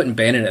I'm putting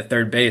Bannon at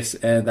third base,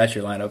 and that's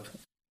your lineup.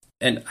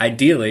 And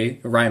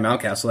ideally, Ryan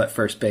Mountcastle at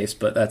first base,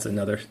 but that's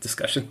another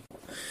discussion.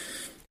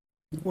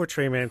 Or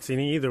Trey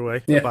Mancini, either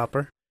way, yeah. A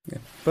bopper. Yeah.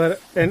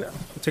 But and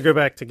to go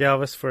back to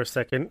Galvis for a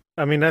second,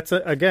 I mean that's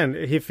again,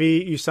 if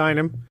you sign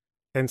him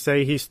and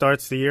say he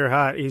starts the year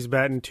hot, he's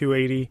batting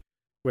 .280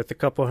 with a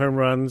couple home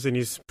runs, and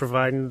he's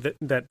providing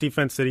that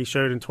defense that he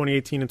showed in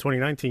 2018 and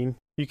 2019.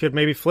 You could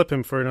maybe flip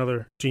him for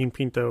another Gene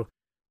Pinto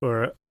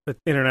or an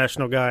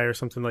international guy or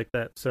something like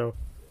that. So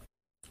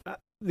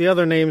the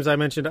other names I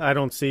mentioned I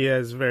don't see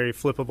as very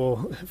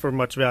flippable for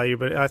much value,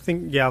 but I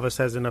think Galvis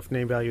has enough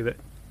name value that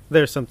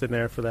there's something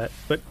there for that.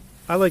 But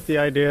I like the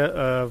idea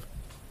of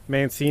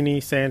Mancini,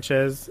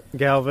 Sanchez,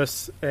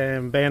 Galvis,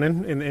 and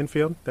Bannon in the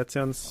infield. That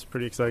sounds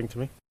pretty exciting to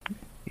me.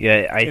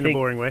 Yeah, in a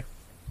boring way.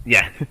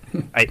 Yeah,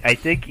 I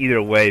think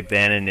either way,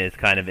 Bannon is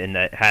kind of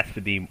has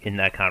to be in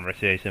that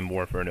conversation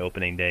more for an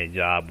opening day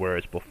job,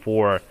 whereas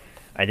before,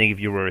 I think if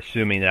you were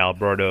assuming that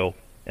Alberto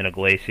and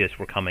Iglesias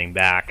were coming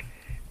back,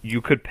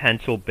 you could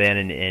pencil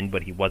Bannon in,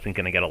 but he wasn't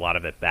going to get a lot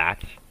of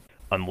at-bats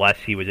unless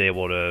he was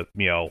able to,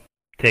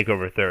 take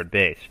over third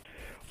base.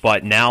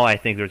 But now I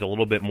think there's a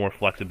little bit more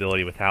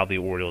flexibility with how the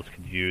Orioles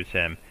could use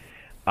him.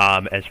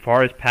 As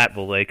far as Pat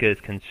Valaika is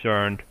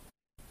concerned,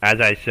 as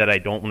I said, I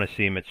don't want to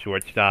see him at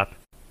shortstop,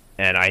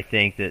 and I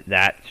think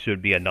that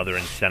should be another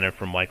incentive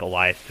for Mike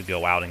Elias to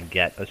go out and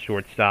get a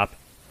shortstop.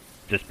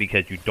 Just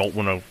because you don't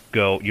want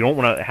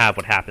to have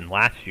what happened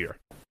last year,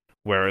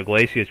 where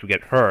Iglesias would get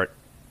hurt,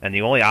 and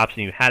the only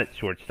option you had at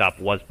shortstop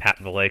was Pat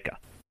Valaika.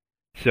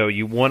 So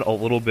you want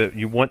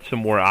some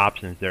more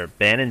options there.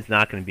 Bannon's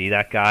not going to be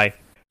that guy,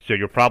 so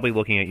you're probably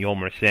looking at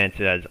Yolmer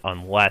Sanchez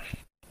unless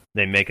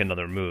they make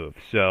another move.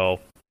 So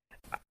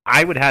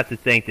I would have to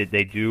think that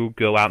they do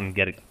go out and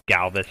get a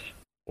Galvis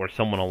or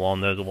someone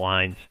along those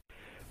lines,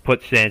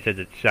 put Sanchez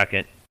at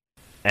second,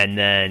 and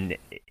then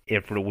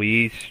if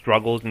Ruiz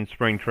struggles in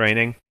spring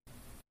training,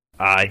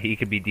 he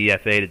could be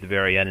DFA'd at the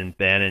very end, and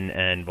Bannon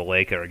and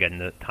Valaika are getting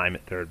the time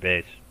at third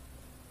base.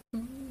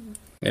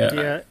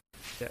 Yeah.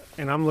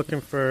 And I'm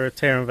looking for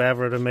Taron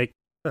Vavra to make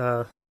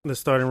the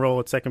starting role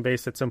at second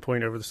base at some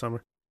point over the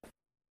summer.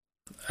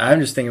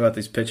 I'm just thinking about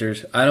these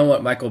pitchers. I don't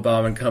want Michael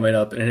Baumann coming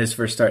up in his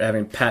first start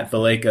having Pat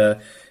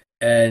Valaika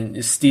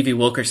and Stevie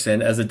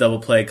Wilkerson as a double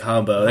play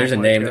combo. There's a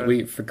name that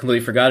we completely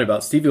forgot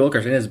about. Stevie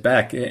Wilkerson is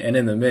back and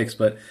in the mix,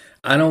 but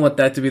I don't want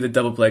that to be the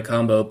double play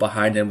combo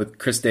behind him with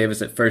Chris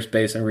Davis at first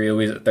base and Rio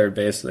Ruiz at third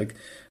base. Like,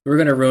 we're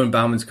going to ruin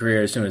Baumann's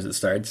career as soon as it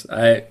starts.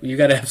 You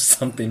got to have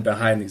something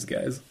behind these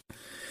guys.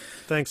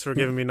 Thanks for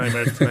giving me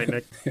nightmares tonight,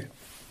 Nick.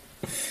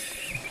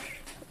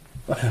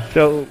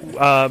 So,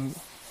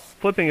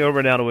 flipping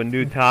over now to a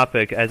new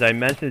topic, as I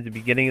mentioned at the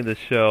beginning of the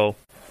show,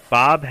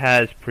 Bob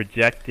has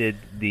projected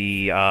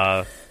the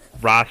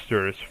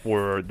rosters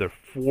for the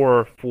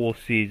 4 full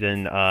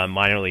season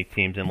minor league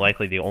teams, and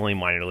likely the only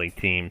minor league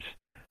teams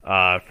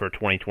for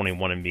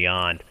 2021 and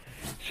beyond.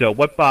 So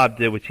what Bob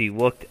did was he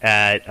looked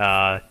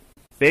at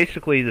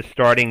basically the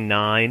starting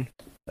 9,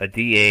 a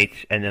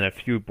DH, and then a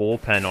few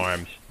bullpen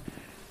arms,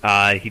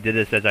 He did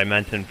this, as I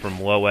mentioned, from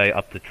low A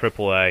up to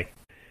triple A.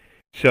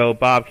 So,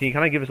 Bob, can you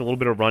kind of give us a little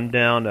bit of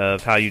rundown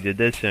of how you did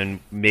this and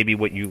maybe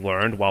what you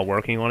learned while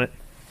working on it?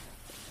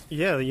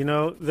 Yeah,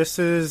 this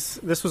was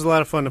a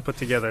lot of fun to put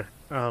together.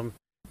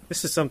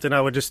 This is something I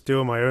would just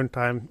do on my own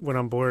time when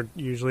I'm bored,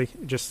 usually.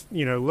 Just,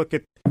 look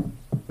at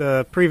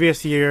the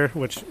previous year,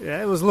 which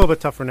it was a little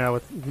bit tougher now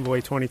with the way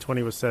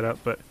 2020 was set up,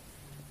 but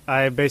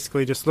I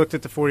basically just looked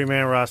at the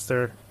 40-man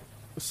roster,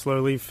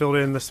 slowly filled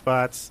in the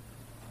spots,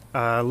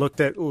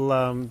 looked at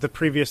the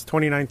previous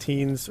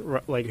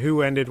 2019s, like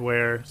who ended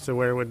where, so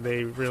where would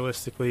they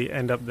realistically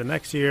end up the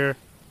next year.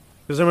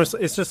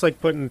 It's just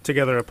like putting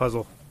together a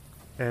puzzle.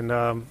 And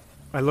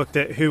I looked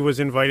at who was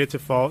invited to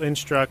fall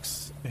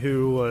instructs,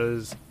 who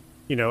was,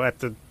 at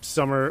the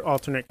summer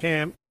alternate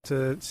camp,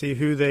 to see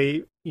who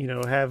they,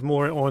 have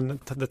more on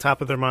the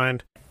top of their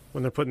mind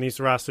when they're putting these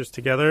rosters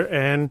together.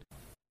 And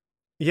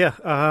yeah,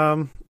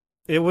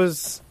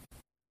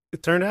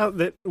 it turned out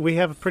that we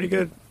have a pretty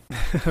good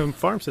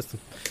farm system.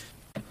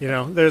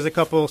 There's a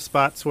couple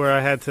spots where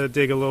I had to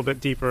dig a little bit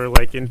deeper,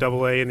 like in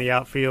Double A in the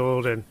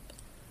outfield, and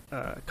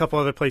a couple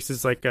other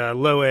places like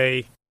Low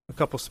A, a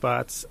couple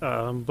spots.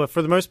 But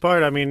for the most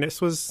part,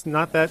 this was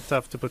not that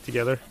tough to put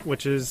together,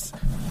 which is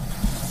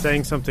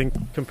saying something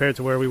compared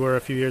to where we were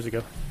a few years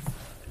ago.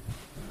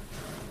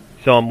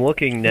 So I'm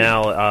looking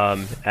now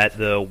at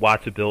the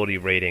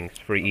watchability ratings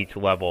for each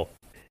level.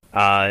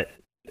 And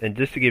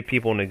just to give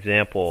people an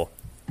example,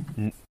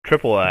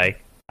 AAA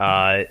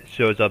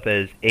shows up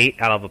as 8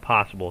 out of a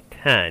possible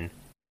 10,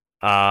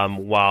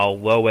 while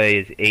Low A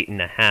is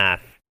 8.5,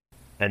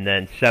 and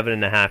then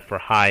 7.5 for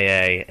High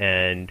A,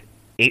 and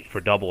 8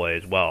 for Double A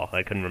as well.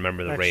 I couldn't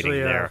remember the rating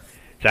there.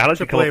 So how did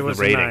you come up with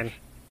the ratings?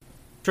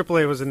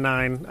 AAA was a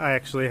 9. I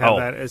actually have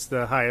that as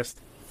the highest.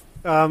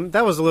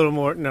 That was a little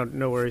more.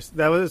 No worries.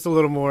 That was a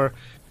little more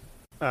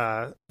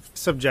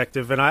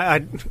subjective, and I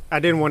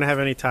didn't want to have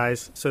any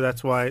ties, so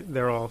that's why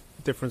they're all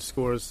different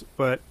scores.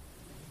 But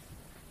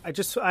I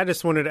just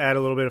wanted to add a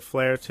little bit of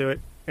flair to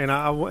it, and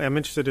I'm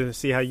interested to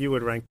see how you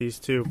would rank these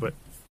two. But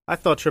I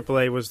thought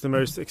AAA was the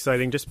most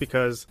exciting, just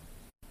because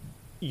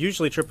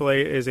usually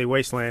AAA is a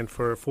wasteland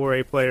for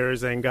 4A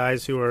players and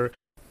guys who are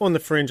on the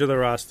fringe of the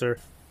roster.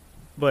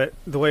 But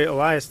the way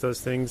Elias does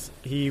things,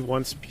 he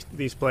wants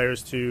these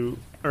players to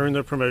earn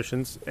their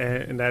promotions,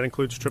 and that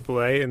includes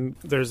AAA. And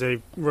there's a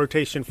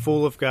rotation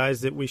full of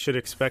guys that we should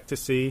expect to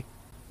see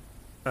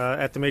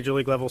at the major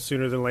league level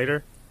sooner than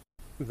later.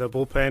 The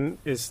bullpen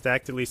is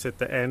stacked, at least at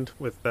the end,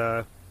 with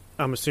I'm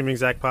assuming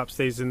Zach Pop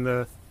stays in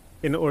the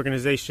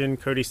organization.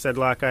 Cody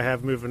Sedlock I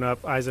have moving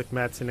up. Isaac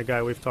Mattson, a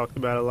guy we've talked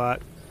about a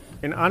lot.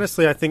 And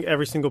honestly, I think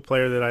every single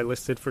player that I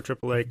listed for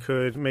AAA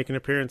could make an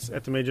appearance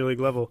at the major league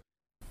level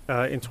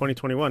in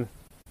 2021.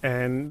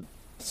 And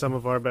some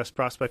of our best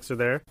prospects are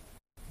there.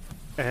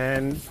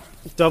 And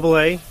Double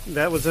A,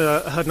 that was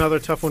another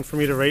tough one for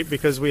me to rate,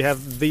 because we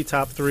have the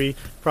top 3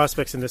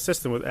 prospects in the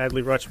system with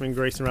Adley Rutschman,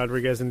 Grayson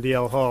Rodriguez, and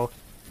DL Hall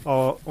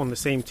all on the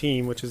same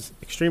team, which is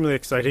extremely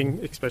exciting,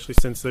 especially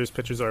since those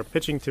pitchers are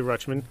pitching to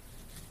Rutschman.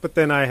 But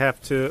then I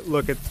have to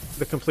look at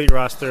the complete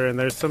roster, and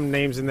there's some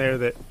names in there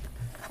that,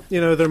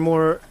 they're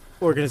more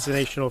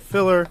organizational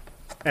filler.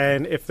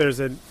 And if there's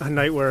a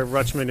night where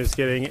Rutschman is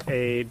getting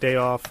a day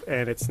off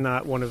and it's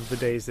not one of the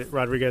days that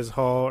Rodriguez,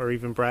 Hall, or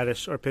even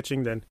Bradish are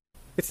pitching, then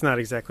it's not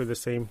exactly the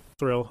same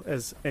thrill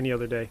as any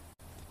other day.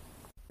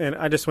 And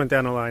I just went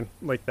down the line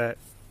like that.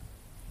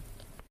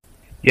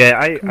 Yeah,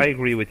 I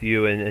agree with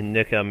you. And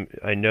Nick,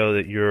 I know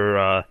that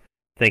you're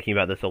thinking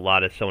about this a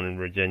lot as someone in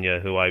Virginia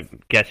who I'm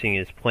guessing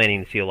is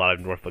planning to see a lot of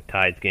Norfolk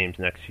Tides games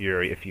next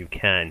year if you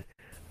can.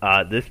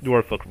 This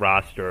Norfolk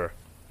roster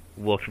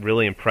looked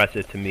really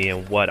impressive to me,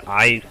 and what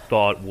I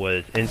thought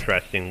was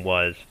interesting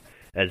was,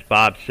 as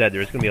Bob said,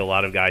 there's going to be a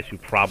lot of guys who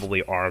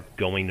probably are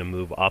going to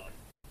move up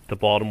to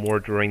Baltimore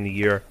during the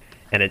year,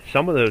 and at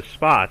some of those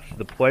spots,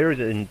 the players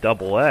in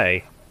Double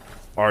A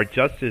are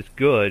just as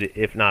good,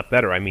 if not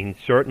better.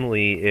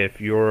 Certainly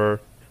if you're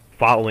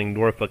following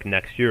Norfolk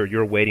next year,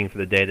 you're waiting for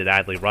the day that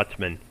Adley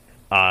Rutschman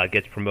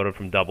gets promoted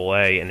from Double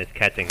A and is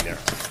catching there.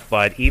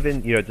 But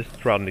even, just to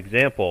throw out an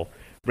example,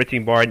 Richie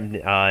Martin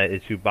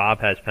is who Bob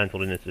has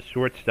penciled in as the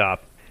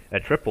shortstop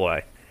at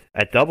AAA.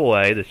 At Double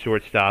A, the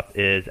shortstop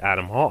is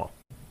Adam Hall.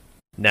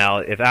 Now,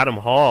 if Adam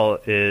Hall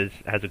has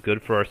a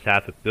good first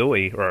half at Double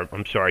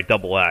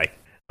A,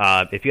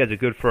 if he has a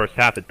good first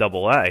half at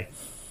Double A,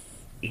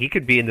 he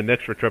could be in the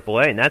mix for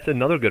AAA, and that's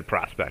another good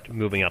prospect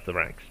moving up the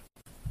ranks.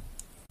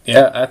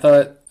 Yeah, I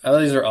thought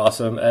these were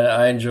awesome, and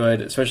I enjoyed,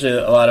 especially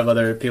a lot of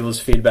other people's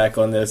feedback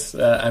on this.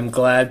 I'm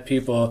glad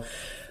people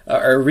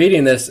are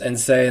reading this and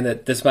saying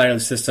that this minor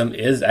league system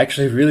is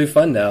actually really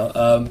fun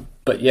now.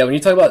 But yeah, when you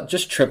talk about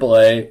just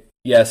AAA,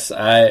 Yes,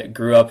 I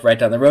grew up right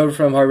down the road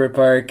from Harbor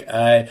Park.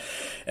 I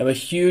am a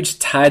huge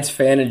Tides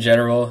fan in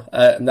general.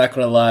 I'm not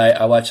going to lie,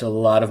 I watch a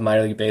lot of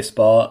minor league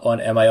baseball on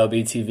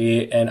MILB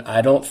TV, and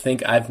I don't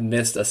think I've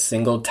missed a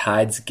single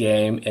Tides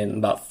game in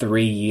about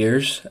 3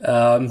 years.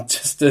 So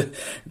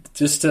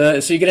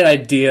you get an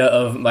idea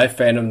of my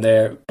fandom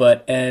there.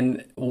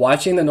 And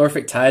watching the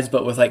Norfolk Tides,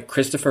 but with like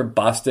Christopher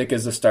Bostic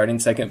as the starting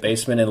second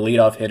baseman and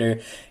leadoff hitter,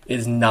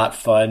 is not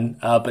fun.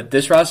 But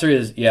this roster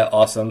is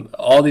awesome.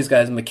 All these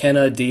guys,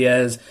 McKenna, Diaz,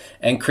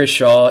 and Chris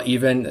Shaw,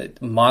 even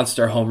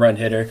monster home run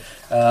hitter.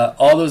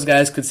 All those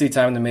guys could see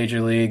time in the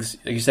major leagues.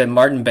 Like you said,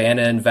 Martin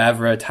Bannon,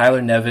 Vavra,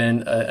 Tyler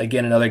Nevin,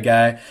 again another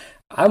guy.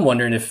 I'm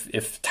wondering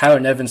if Tyler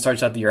Nevin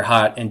starts out the year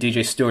hot and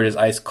DJ Stewart is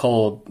ice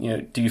cold,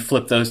 do you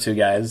flip those two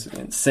guys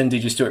and send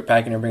DJ Stewart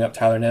packing and bring up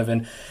Tyler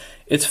Nevin?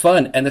 It's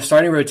fun, and the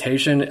starting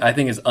rotation I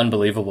think is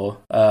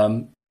unbelievable.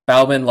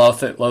 Bauman,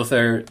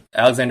 Lothar,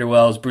 Alexander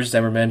Wells, Bruce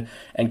Zimmerman,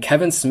 and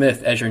Kevin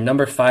Smith as your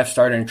number 5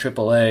 starter in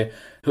AAA,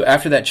 who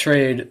after that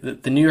trade,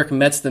 the New York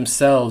Mets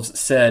themselves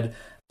said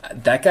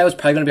that guy was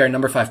probably going to be our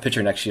number 5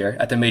 pitcher next year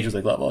at the major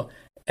league level.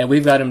 And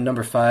we've got him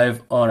number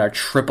 5 on our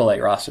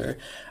AAA roster.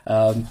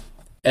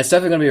 It's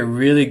definitely going to be a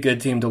really good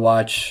team to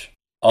watch.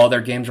 All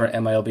their games are on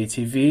MILB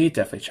TV.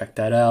 Definitely check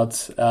that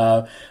out.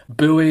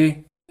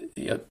 Bowie,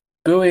 the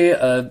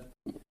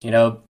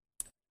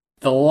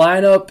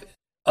lineup,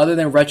 other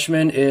than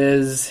Rutschman,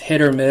 is hit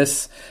or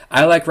miss.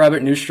 I like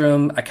Robert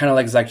Newstrom. I kind of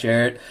like Zach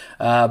Jarrett.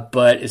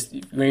 But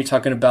when you're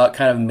talking about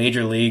kind of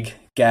major league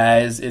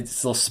guys,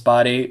 it's a little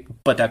spotty.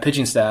 But that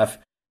pitching staff,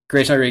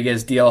 Grayson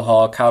Rodriguez, DL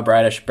Hall, Kyle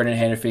Bradish, Brendan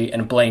Hanafy,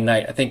 and Blaine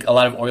Knight. I think a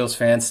lot of Orioles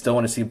fans still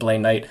want to see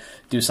Blaine Knight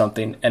do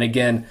something. And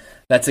again,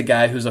 that's a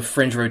guy who's a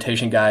fringe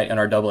rotation guy in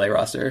our AA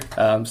roster.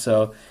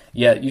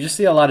 You just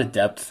see a lot of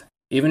depth.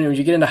 Even when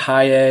you get into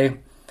high A,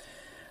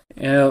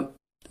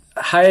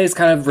 high A is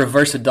kind of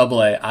reverse of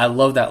AA. I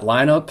love that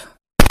lineup,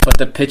 but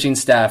the pitching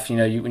staff,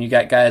 when you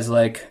got guys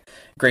like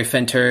Gray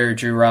Fenter,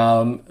 Drew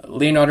Rom,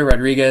 Leonardo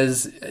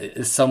Rodriguez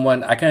is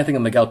someone, I kind of think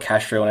of Miguel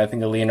Castro when I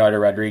think of Leonardo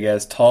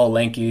Rodriguez, tall,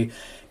 lanky,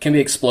 can be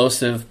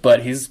explosive,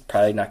 but he's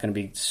probably not going to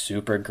be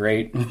super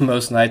great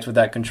most nights with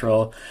that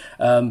control.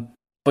 But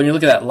when you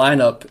look at that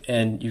lineup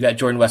and you got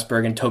Jordan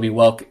Westberg and Toby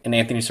Welk and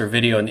Anthony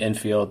Servideo in the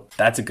infield,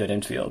 that's a good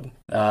infield.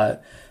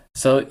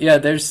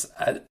 There's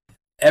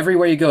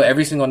everywhere you go,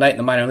 every single night in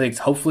the minor leagues,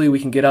 hopefully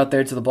we can get out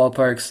there to the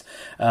ballparks.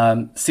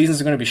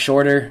 Seasons are going to be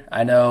shorter,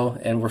 I know,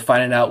 and we're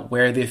finding out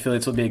where the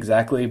affiliates will be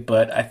exactly,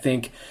 but I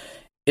think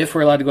if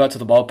we're allowed to go out to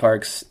the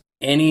ballparks,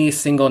 any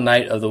single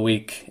night of the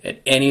week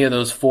at any of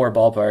those 4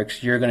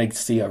 ballparks, you're going to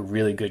see a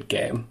really good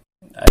game.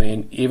 I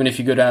mean, even if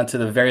you go down to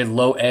the very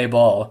low A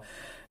ball,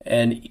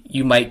 and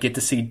you might get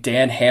to see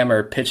Dan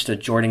Hammer pitch to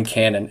Jordan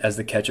Cannon as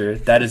the catcher.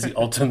 That is the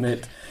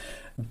ultimate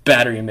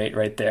battery mate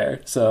right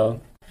there. So,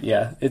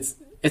 yeah, it's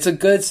a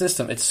good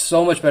system. It's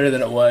so much better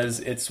than it was.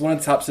 It's one of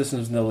the top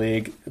systems in the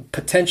league.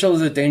 Potential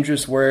is a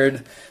dangerous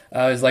word,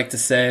 I always like to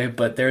say,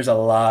 but there's a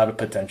lot of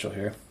potential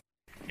here.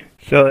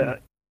 So,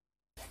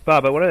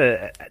 Bob, I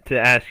wanted to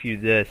ask you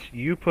this.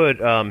 You put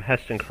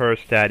Heston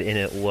Kjerstad in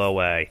at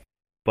low A,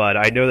 but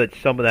I know that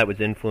some of that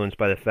was influenced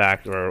by the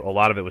fact, or a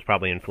lot of it was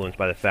probably influenced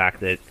by the fact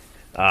that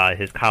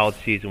his college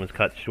season was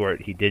cut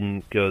short. He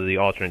didn't go to the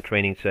alternate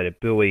training site at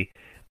Bowie.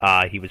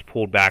 He was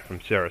pulled back from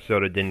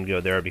Sarasota, didn't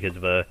go there because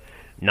of a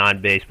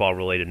non-baseball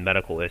related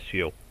medical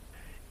issue.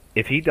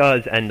 If he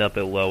does end up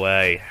at low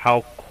A,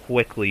 how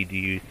quickly do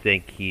you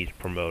think he's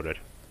promoted?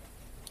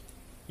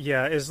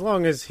 Yeah, as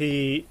long as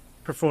he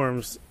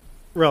performs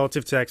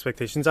relative to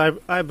expectations,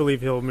 I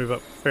believe he'll move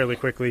up fairly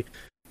quickly.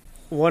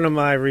 One of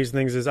my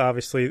reasonings is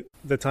obviously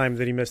the time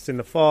that he missed in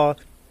the fall.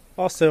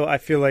 Also, I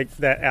feel like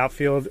that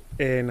outfield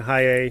in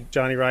high A,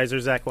 Johnny Reiser,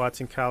 Zach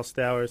Watson, Kyle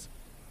Stowers,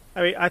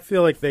 I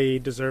feel like they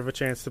deserve a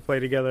chance to play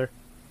together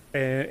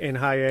in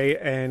high A,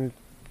 and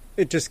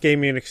it just gave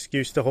me an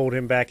excuse to hold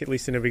him back, at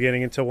least in the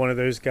beginning, until one of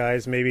those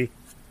guys maybe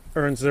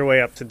earns their way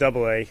up to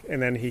Double A,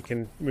 and then he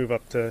can move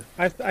up to...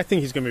 I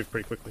think he's going to move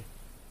pretty quickly.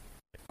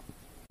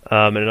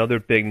 And another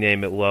big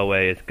name at low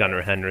A is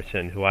Gunnar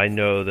Henderson, who I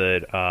know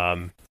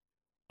that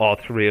all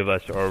three of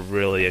us are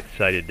really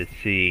excited to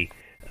see.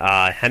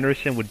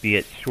 Henderson would be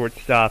at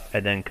shortstop,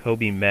 and then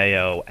Kobe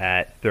Mayo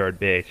at third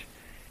base.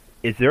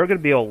 Is there going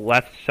to be a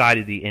left side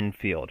of the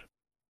infield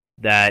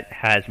that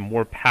has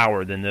more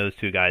power than those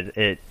two guys?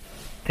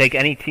 Take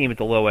any team at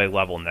the low A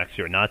level next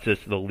year, not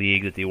just the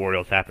league that the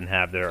Orioles happen to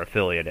have their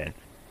affiliate in.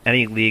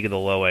 Any league at the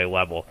low A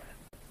level.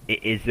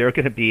 Is there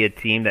going to be a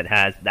team that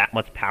has that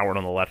much power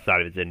on the left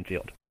side of its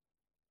infield?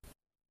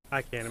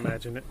 I can't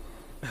imagine it.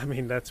 I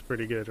mean, that's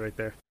pretty good right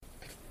there.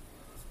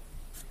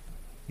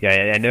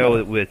 Yeah, I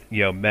know with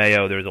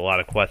Mayo, there's a lot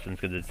of questions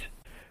because it's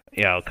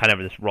kind of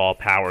this raw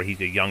power.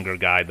 He's a younger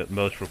guy, but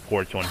most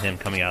reports on him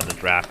coming out of the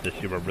draft this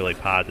year were really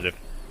positive.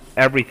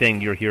 Everything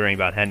you're hearing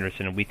about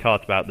Henderson, and we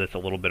talked about this a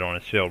little bit on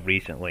a show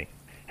recently,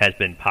 has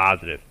been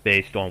positive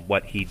based on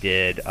what he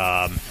did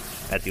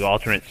at the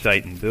alternate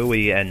site in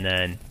Bowie and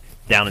then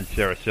down in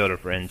Sarasota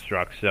for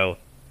Instruct. So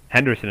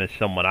Henderson is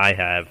someone I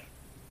have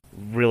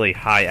really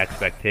high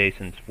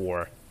expectations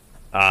for.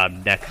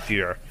 next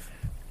year.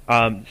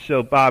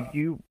 So, Bob,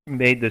 you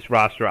made this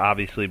roster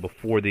obviously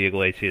before the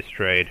Iglesias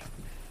trade.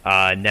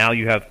 Now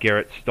you have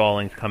Garrett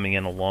Stallings coming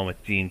in along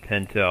with Gene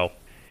Pinto.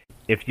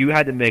 If you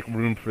had to make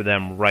room for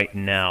them right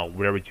now,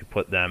 where would you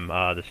put them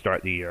to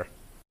start the year?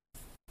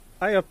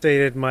 I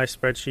updated my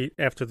spreadsheet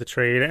after the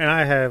trade, and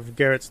I have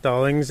Garrett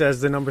Stallings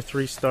as the number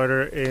 3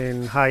 starter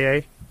in High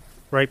A,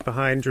 right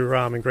behind Drew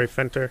Rom and Gray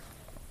Fenter.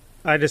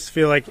 I just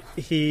feel like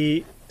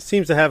he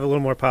seems to have a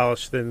little more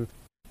polish than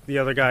the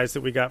other guys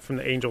that we got from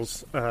the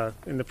Angels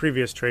in the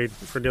previous trade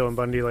for Dylan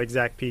Bundy, like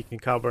Zach Peak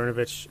and Kyle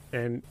Bernovich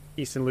and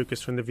Easton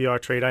Lucas from the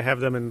VR trade. I have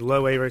them in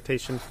low A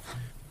rotation.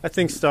 I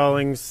think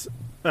Stallings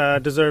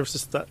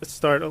deserves to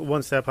start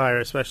one step higher,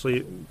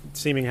 especially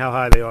seeming how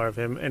high they are of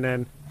him. And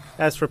then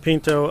as for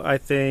Pinto, I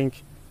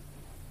think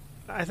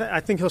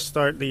he'll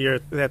start the year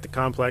at the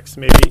complex,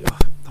 maybe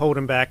hold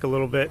him back a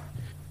little bit.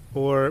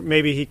 Or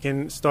maybe he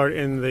can start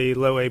in the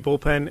low A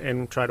bullpen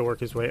and try to work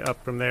his way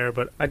up from there.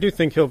 But I do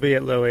think he'll be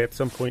at low A at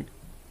some point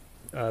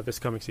this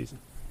coming season.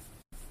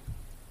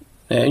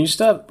 Yeah, and we're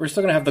still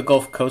going to have the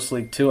Gulf Coast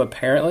League too,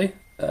 apparently,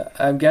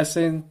 I'm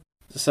guessing.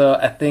 So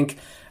I think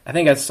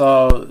I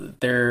saw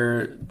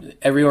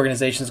every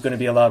organization is going to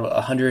be allowed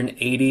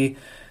 180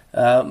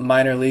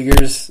 minor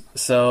leaguers.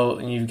 So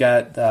you've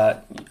got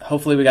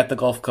hopefully we got the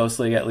Gulf Coast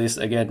League at least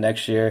again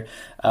next year,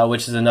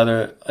 which is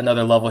another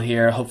level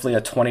here. Hopefully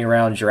a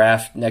 20-round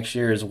draft next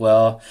year as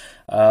well.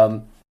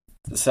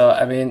 So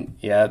I mean,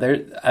 yeah,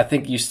 I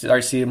think you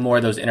start seeing more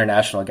of those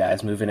international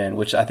guys moving in,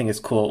 which I think is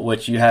cool.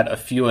 Which you had a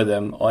few of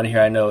them on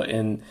here, I know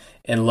in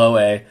low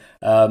A.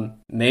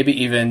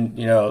 Maybe even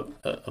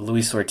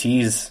Luis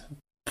Ortiz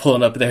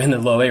pulling up there in the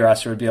low A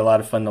roster would be a lot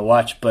of fun to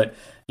watch. But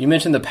you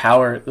mentioned the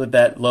power with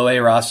that low A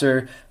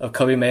roster of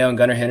Kobe Mayo and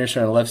Gunnar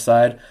Henderson on the left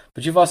side,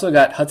 but you've also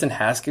got Hudson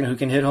Haskin, who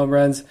can hit home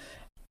runs,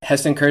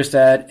 Heston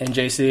Kjerstad and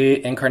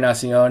JC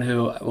Encarnacion,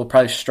 who will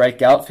probably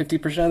strike out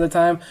 50% of the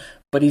time,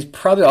 but he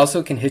probably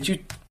also can hit you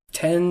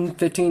 10,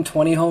 15,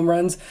 20 home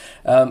runs.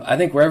 I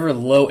think wherever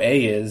low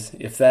A is,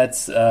 if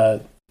that's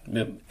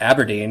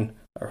Aberdeen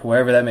or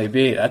whoever that may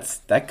be,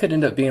 that could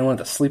end up being one of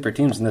the sleeper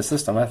teams in the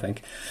system, I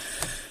think.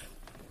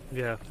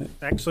 Yeah,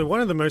 actually,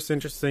 one of the most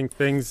interesting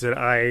things that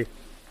I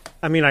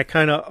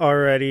kind of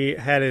already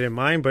had it in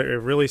mind, but it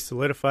really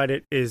solidified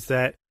it, is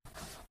that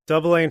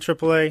AA and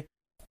AAA,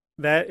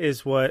 that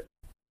is what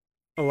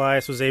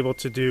Elias was able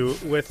to do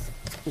with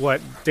what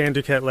Dan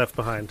Duquette left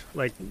behind,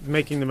 like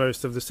making the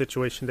most of the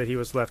situation that he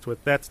was left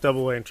with. That's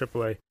AA and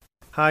AAA.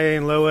 High A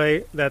and low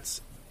A,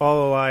 that's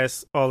all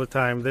Elias all the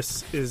time.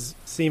 This is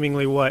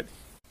seemingly what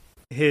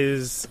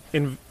his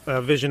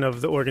vision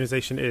of the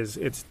organization is.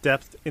 It's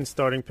depth in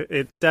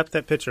depth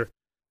at pitcher.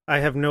 I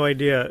have no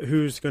idea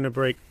who's going to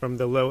break from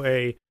the low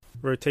A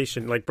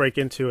rotation, like break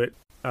into it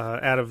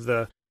out of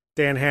the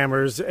Dan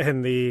Hammers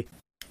and the,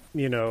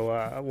 the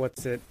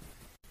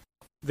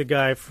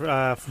guy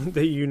that from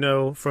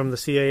the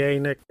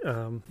CAA, Nick.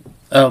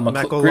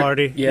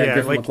 McElhardy.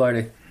 Griffin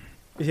McElhardy.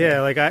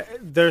 Yeah,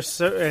 there's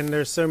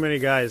so many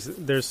guys.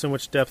 There's so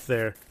much depth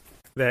there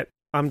that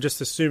I'm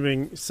just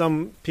assuming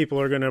some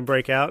people are going to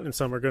break out and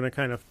some are going to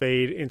kind of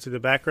fade into the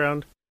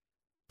background.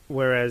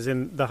 Whereas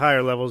in the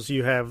higher levels,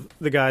 you have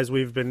the guys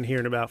we've been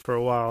hearing about for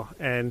a while.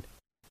 And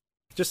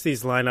just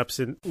these lineups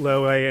in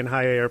low A and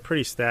high A are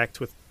pretty stacked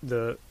with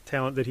the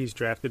talent that he's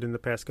drafted in the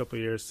past couple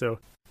of years. So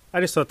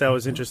I just thought that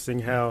was interesting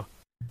how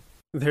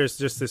there's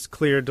just this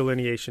clear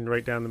delineation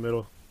right down the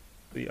middle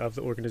of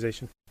the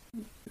organization.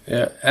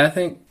 Yeah, I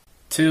think,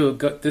 too,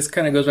 this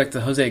kind of goes back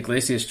to Jose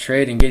Iglesias'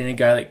 trade and getting a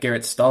guy like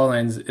Garrett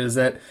Stallings, is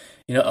that,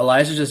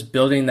 Elias is just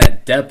building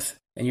that depth.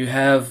 And you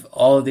have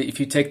if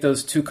you take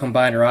those two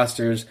combined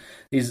rosters,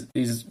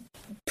 these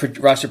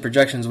roster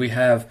projections we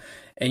have,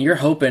 and you're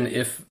hoping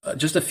if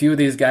just a few of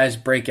these guys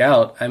break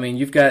out, I mean,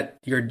 you've got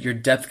your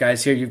depth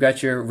guys here, you've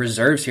got your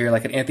reserves here,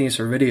 like an Anthony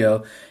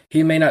Servideo.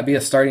 He may not be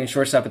a starting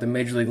shortstop at the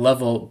major league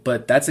level,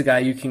 but that's a guy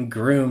you can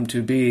groom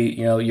to be,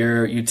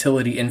 your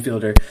utility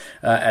infielder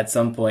at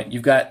some point.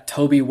 You've got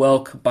Toby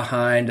Welk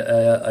behind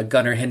a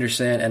Gunnar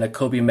Henderson and a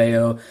Kobe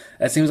Mayo.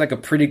 That seems like a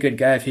pretty good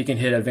guy if he can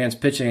hit advanced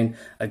pitching,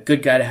 a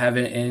good guy to have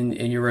in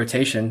your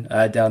rotation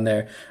down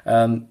there.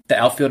 The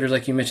outfielders,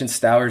 like you mentioned,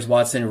 Stowers,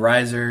 Watson,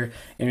 Reiser,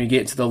 and you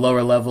get to the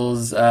lower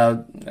levels,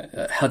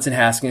 Hudson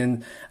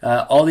Haskin,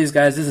 all these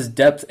guys, this is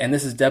depth, and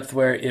this is depth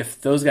where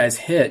if those guys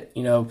hit,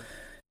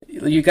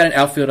 you got an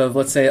outfield of,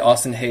 let's say,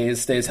 Austin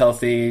Hayes stays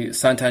healthy,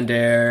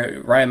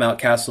 Santander, Ryan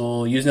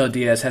Mountcastle, Yusno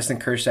Diaz, Heston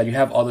Kjerstad. You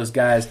have all those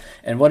guys.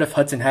 And what if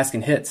Hudson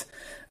Haskin hits?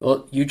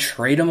 Well, you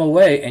trade him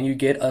away and you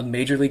get a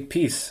major league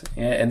piece.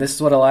 And this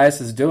is what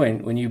Elias is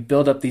doing. When you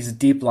build up these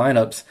deep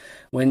lineups,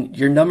 when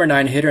your number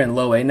 9 hitter in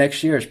low A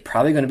next year is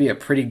probably going to be a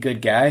pretty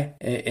good guy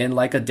in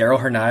like a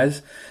Daryl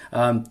Hernandez,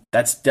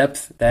 that's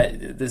depth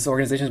that this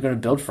organization is going to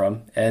build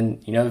from.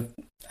 And,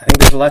 I think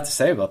there's a lot to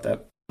say about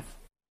that.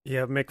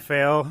 Yeah,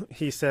 McPhail,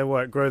 he said,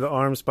 grow the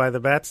arms by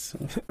the bats.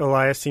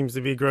 Elias seems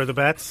to be grow the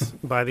bats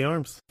by the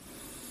arms.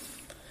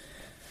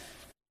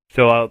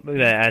 So I'm going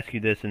to ask you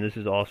this, and this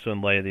is also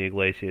in light of the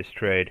Iglesias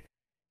trade.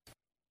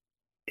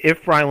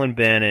 if Rylan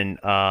Bannon,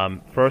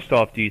 first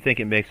off, do you think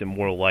it makes it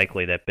more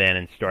likely that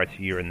Bannon starts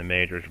the year in the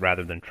majors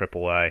rather than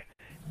AAA?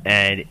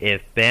 And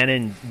if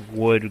Bannon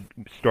would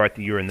start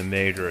the year in the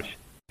majors,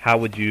 how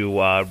would you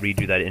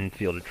redo that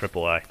infield at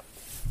AAA?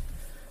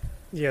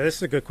 Yeah, this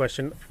is a good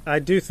question. I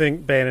do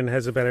think Bannon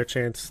has a better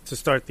chance to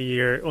start the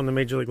year on the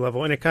major league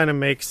level, and it kind of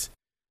makes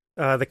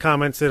the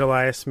comments that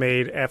Elias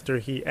made after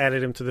he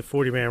added him to the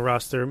 40-man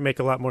roster make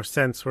a lot more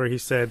sense, where he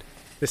said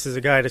this is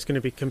a guy that's going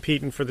to be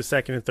competing for the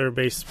second and third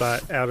base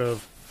spot out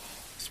of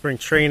spring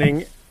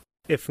training,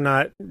 if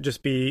not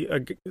just be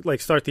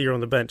start the year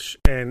on the bench.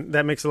 And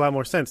that makes a lot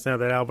more sense now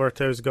that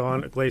Alberto's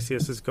gone,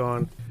 Iglesias is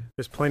gone.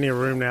 There's plenty of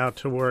room now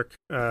to work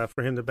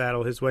for him to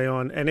battle his way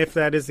on. And if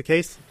that is the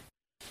case,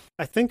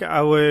 I think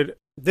I would.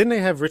 Didn't they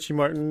have Richie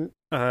Martin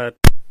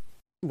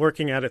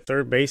working out at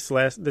third base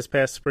this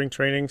past spring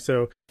training?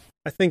 So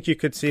I think you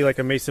could see like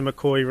a Mason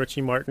McCoy,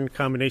 Richie Martin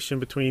combination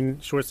between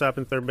shortstop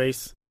and third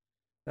base.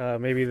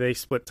 Maybe they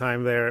split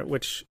time there,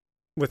 which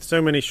with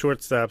so many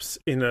shortstops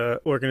in an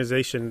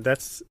organization,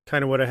 that's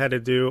kind of what I had to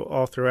do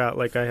all throughout.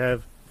 Like I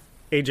have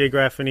AJ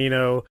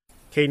Graffinino,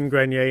 Caden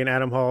Grenier, and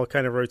Adam Hall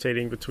kind of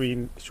rotating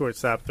between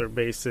shortstop, third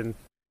base, and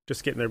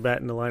just getting their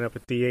bat in the lineup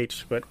at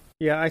DH. But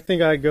yeah, I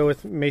think I'd go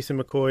with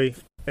Mason McCoy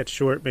at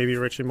short, maybe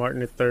Richie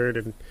Martin at third,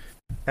 and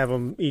have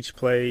them each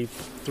play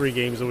 3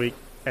 games a week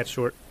at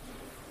short.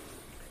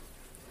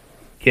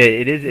 Yeah,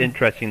 it is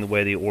interesting the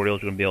way the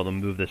Orioles are going to be able to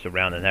move this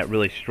around, and that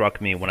really struck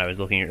me when I was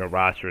looking at your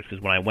rosters,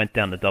 because when I went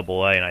down to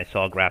Double-A and I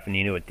saw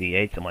Graffinino at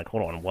DH, I'm like,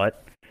 hold on,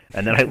 what?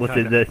 And then I looked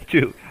at this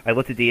too. I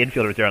looked at the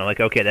infielders there, and I'm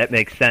like, okay, that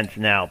makes sense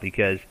now,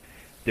 because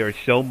there's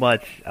so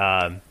much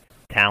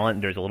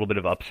talent, there's a little bit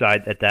of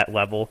upside at that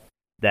level,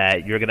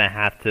 that you're going to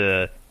have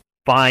to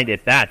find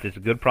at-bats. It's a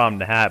good problem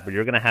to have, but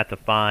you're going to have to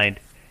find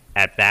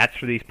at-bats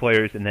for these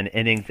players and then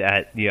innings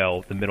at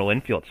the middle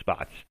infield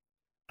spots.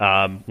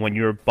 When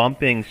you're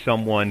bumping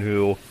someone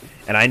who,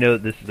 and I know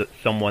this is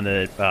someone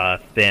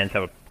that fans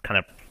have a kind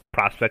of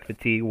prospect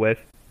fatigue with,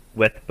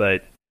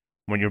 but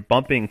when you're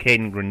bumping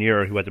Caden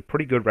Grenier, who has a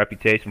pretty good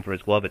reputation for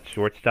his glove at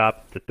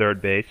shortstop to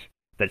third base,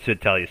 that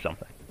should tell you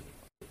something.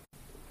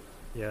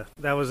 Yeah,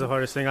 that was the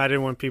hardest thing. I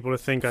didn't want people to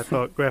think I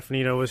thought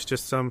Graffinino was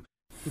just some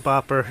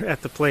bopper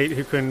at the plate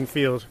who couldn't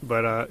field,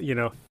 but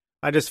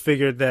I just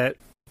figured that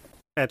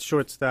at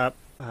shortstop,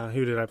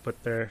 who did I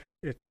put there?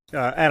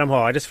 Adam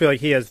Hall. I just feel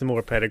like he has the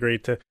more pedigree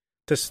to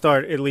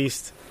start at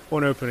least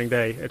on opening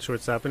day at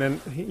shortstop. And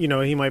then,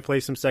 he might play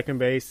some second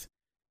base,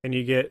 and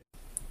you get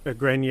a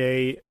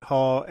Grenier,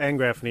 Hall, and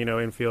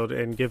Graffinino infield,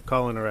 and give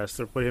Colin a rest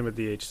or put him at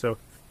DH. So,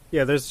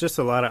 yeah, there's just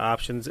a lot of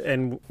options.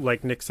 And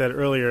like Nick said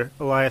earlier,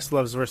 Elias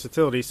loves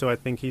versatility, so I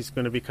think he's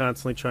going to be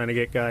constantly trying to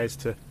get guys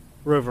to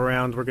rove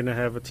around. We're going to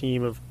have a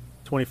team of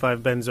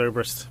 25 Ben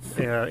Zobrist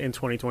in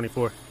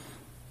 2024.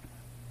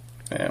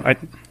 Yeah.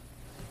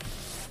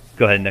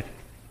 Go ahead, Nick.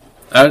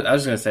 I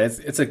was going to say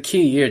it's a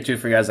key year too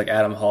for guys like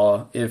Adam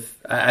Hall. If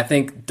I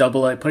think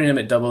Double-A, putting him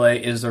at Double-A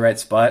is the right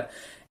spot,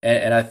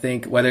 and I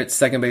think whether it's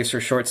second base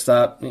or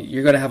shortstop,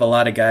 you're going to have a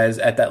lot of guys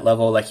at that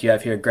level, like you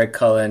have here, Greg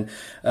Cullen,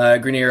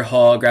 Grenier,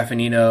 Hall,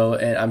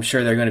 Graffinino, and I'm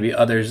sure there are going to be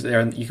others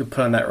there you could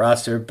put on that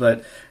roster.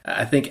 But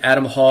I think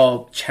Adam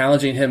Hall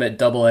challenging him at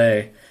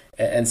Double-A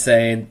and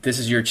saying this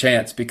is your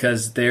chance,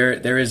 because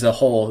there is a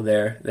hole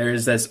there. There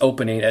is this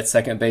opening at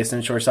second base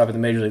and shortstop at the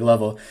major league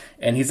level,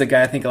 and he's a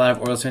guy I think a lot of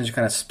Orioles fans are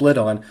kind of split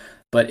on.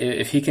 But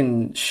if he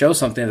can show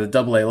something at the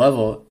Double-A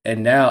level,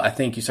 and now I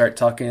think you start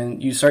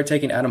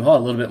taking Adam Hall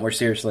a little bit more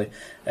seriously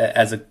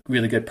as a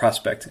really good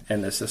prospect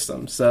in the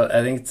system. So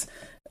I think it's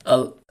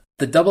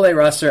the Double-A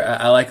roster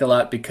I like a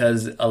lot,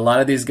 because a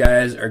lot of these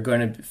guys are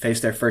going to face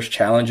their first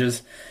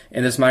challenges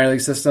in this minor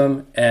league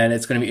system, and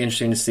it's going to be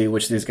interesting to see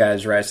which of these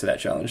guys rise to that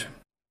challenge.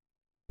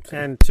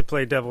 And to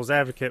play devil's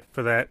advocate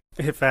for that,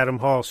 if Adam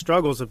Hall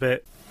struggles a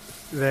bit,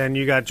 then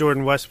you got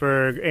Jordan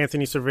Westberg,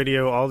 Anthony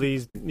Servideo, all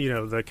these,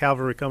 the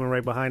cavalry coming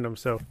right behind them.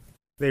 So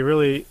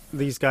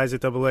these guys at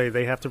Double-A,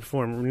 they have to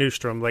perform.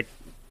 Newstrom,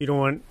 you don't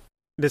want,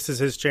 this is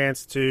his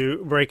chance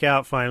to break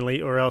out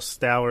finally, or else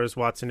Stowers,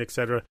 Watson,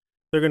 etc.,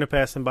 they're going to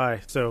pass him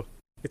by. So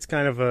it's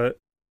kind of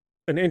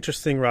an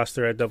interesting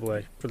roster at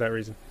Double-A for that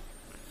reason.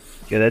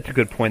 Yeah, that's a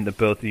good point that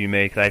both of you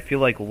make. I feel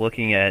like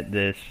looking at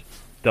this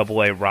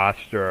Double-A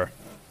roster,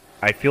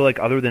 I feel like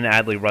other than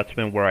Adley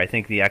Rutschman, where I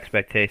think the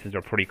expectations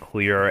are pretty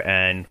clear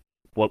and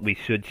what we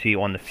should see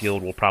on the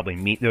field will probably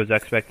meet those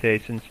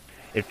expectations,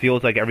 it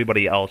feels like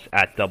everybody else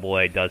at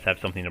Double-A does have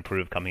something to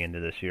prove coming into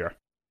this year.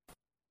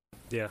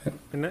 Yeah,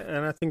 and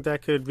I think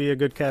that could be a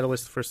good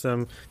catalyst for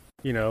some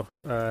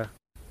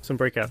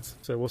breakouts.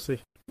 So we'll see.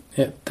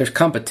 Yeah, there's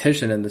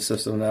competition in the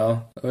system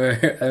now.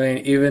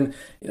 Even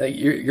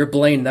your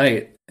Blaine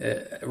Knight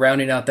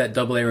rounding out that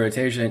Double-A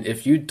rotation.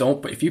 If you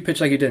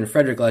pitch like you did in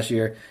Frederick last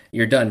year,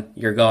 you're done.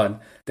 You're gone.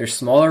 There's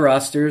smaller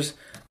rosters,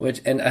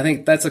 and I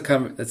think that's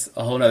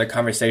a whole other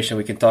conversation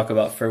we can talk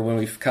about for when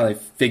we kind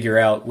of figure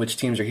out which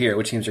teams are here,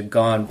 which teams are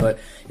gone. But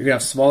you're gonna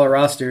have smaller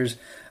rosters.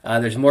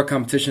 There's more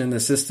competition in the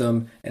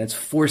system, and it's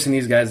forcing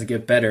these guys to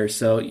get better.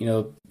 So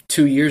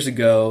 2 years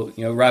ago,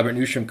 Robert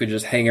Newstrom could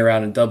just hang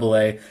around in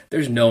Double-A.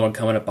 There's no one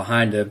coming up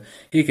behind him.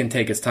 He can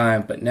take his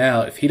time. But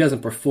now, if he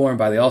doesn't perform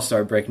by the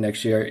All-Star break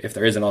next year, if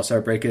there is an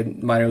All-Star break in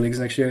minor leagues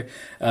next year,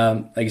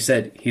 like you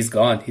said, he's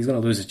gone. He's going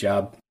to lose his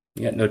job.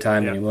 He got no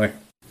time anymore.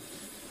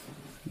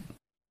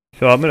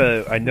 So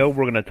I know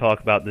we're gonna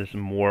talk about this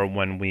more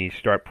when we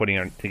start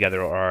putting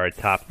together our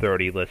top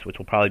 30 list, which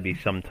will probably be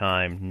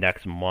sometime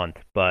next month.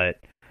 But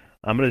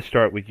I'm gonna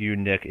start with you,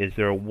 Nick. Is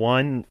there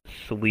one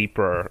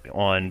sleeper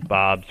on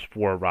Bob's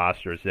 4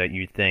 rosters that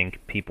you think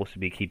people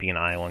should be keeping an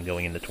eye on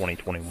going into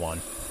 2021?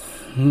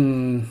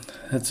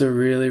 That's a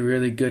really,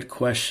 really good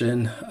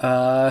question.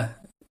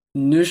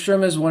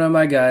 Newstrom is one of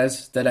my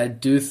guys that I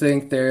do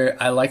think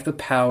I like the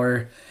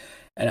power,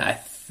 and I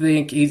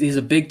think he's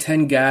a Big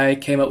Ten guy,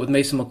 came up with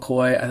Mason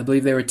McCoy. I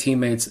believe they were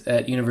teammates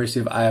at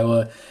University of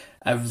Iowa.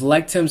 I've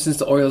liked him since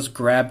the Orioles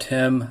grabbed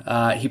him.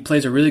 He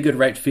plays a really good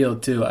right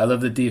field, too. I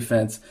love the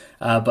defense.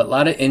 But a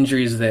lot of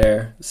injuries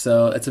there,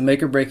 so it's a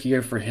make-or-break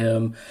year for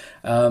him.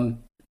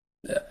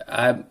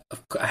 I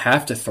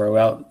have to throw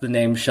out the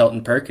name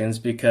Shelton Perkins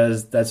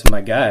because that's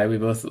my guy. We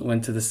both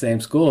went to the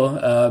same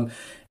school.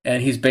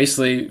 And he's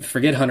basically,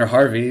 forget Hunter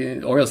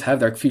Harvey. Orioles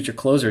have their future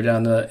closer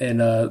down in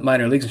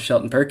minor leagues with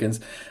Shelton Perkins.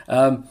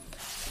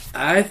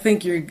 I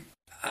think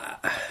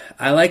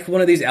I like one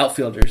of these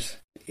outfielders.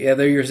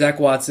 Either your Zach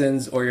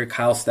Watsons or your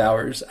Kyle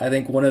Stowers. I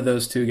think one of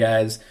those two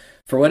guys,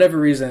 for whatever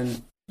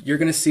reason, you're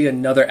going to see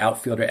another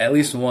outfielder, at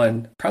least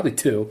one, probably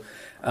two,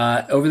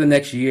 over the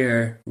next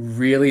year,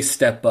 really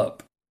step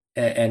up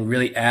and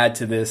really add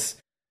to this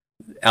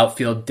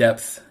outfield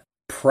depth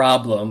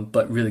problem,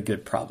 but really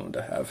good problem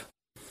to have.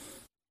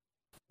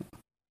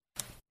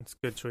 It's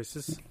good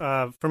choices.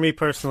 For me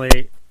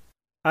personally,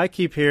 I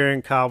keep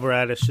hearing Kyle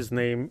Bradish's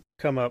name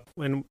come up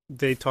when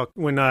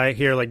I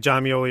hear like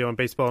John Miolio on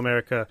Baseball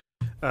America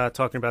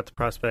talking about the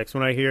prospects.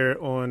 When I hear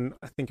on,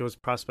 I think it was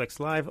Prospects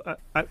Live.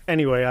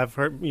 Anyway, I've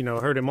heard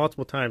it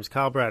multiple times.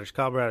 Kyle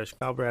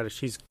Bradish.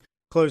 He's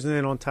closing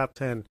in on top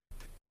 10.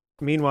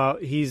 Meanwhile,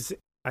 he's,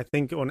 I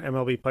think on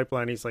MLB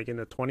Pipeline, he's like in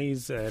the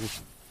 20s, and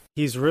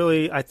he's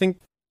really, I think,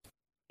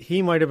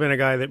 he might have been a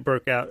guy that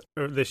broke out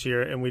this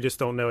year, and we just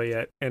don't know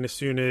yet. And as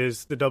soon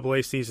as the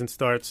Double-A season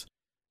starts,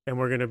 and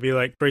we're going to be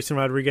like, Grayson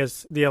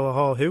Rodriguez, DL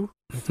Hall, who?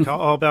 It's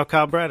all about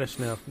Kyle Bradish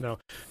now. No.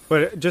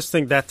 But just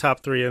think that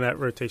top 3 in that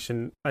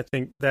rotation, I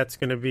think that's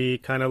going to be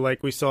kind of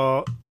like we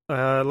saw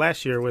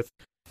last year with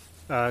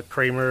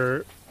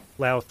Kramer,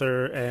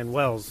 Lowther, and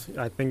Wells.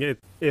 I think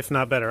if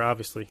not better,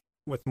 obviously,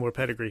 with more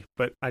pedigree.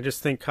 But I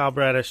just think Kyle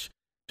Bradish,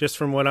 just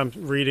from what I'm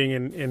reading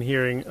and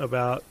hearing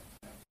about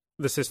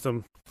the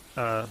system,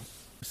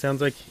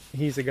 sounds like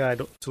he's a guy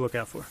to look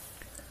out for.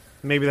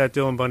 Maybe that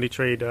Dylan Bundy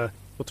trade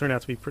will turn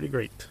out to be pretty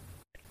great.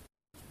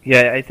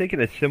 Yeah, I think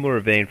in a similar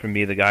vein for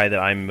me, the guy that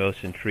I'm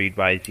most intrigued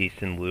by is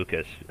Easton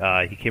Lucas.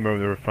 He came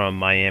over from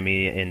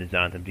Miami in the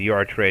Jonathan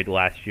VR trade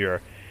last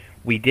year.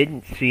 We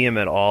didn't see him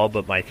at all,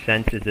 but my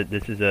sense is that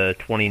this is a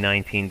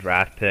 2019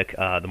 draft pick.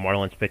 The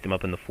Marlins picked him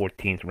up in the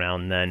 14th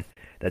round then,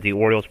 that the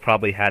Orioles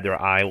probably had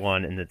their eye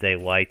on and that they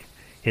liked.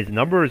 His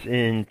numbers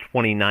in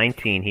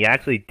 2019, he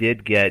actually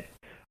did get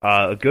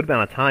a good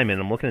amount of time, and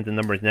I'm looking at the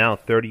numbers now,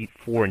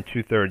 34 and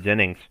 2/3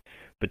 innings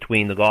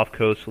between the Gulf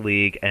Coast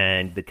League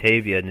and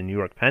Batavia in the New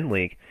York Penn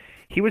League.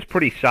 He was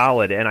pretty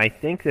solid, and I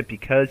think that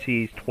because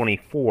he's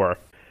 24,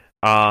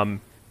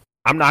 I'm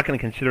not going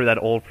to consider that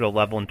old for the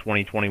level in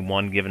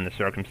 2021, given the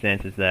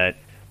circumstances that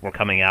we're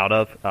coming out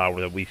of,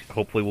 or that we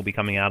hopefully will be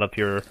coming out of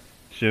here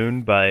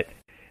soon. But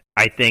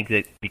I think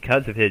that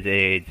because of his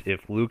age,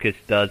 if Lucas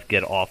does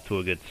get off to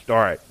a good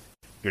start,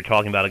 you're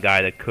talking about a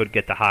guy that could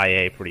get to high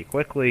A pretty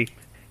quickly.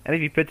 And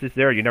if he pitches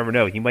there, you never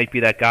know. He might be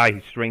that guy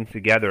who strings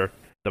together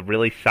the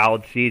really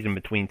solid season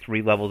between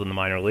 3 levels in the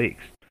minor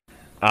leagues.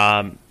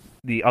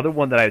 The other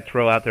one that I'd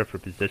throw out there for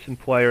position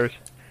players,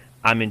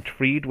 I'm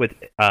intrigued with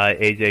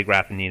AJ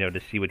Graffinino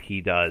to see what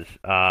he does.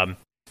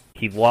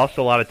 He lost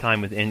a lot of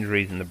time with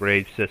injuries in the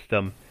Braves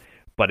system,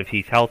 but if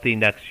he's healthy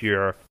next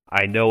year,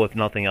 I know if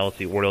nothing else,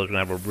 the Orioles are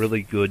going to have a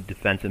really good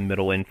defensive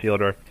middle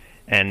infielder.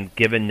 And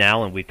given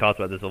now, and we've talked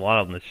about this a lot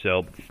on the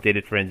show, but the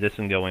stated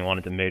transition going on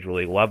at the major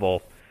league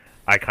level,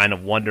 I kind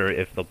of wonder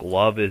if the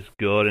glove is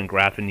good and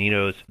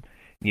Graffinino's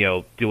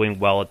doing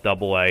well at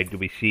Double-A. Do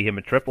we see him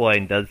at Triple-A,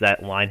 and does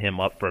that line him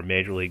up for a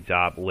major league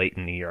job late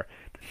in the year?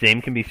 The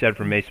same can be said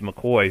for Mason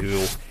McCoy,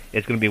 who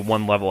is going to be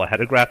one level ahead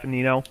of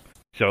Graffinino.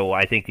 So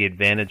I think the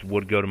advantage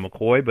would go to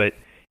McCoy, but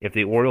if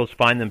the Orioles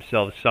find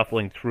themselves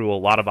shuffling through a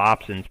lot of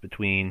options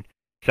between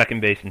second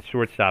base and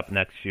shortstop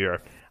next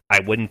year, I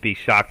wouldn't be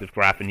shocked if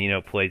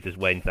Graffinino plays his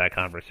way into that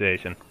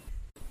conversation.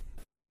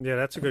 Yeah,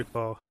 that's a good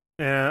call.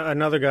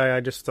 Another guy I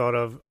just thought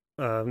of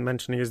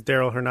mentioning is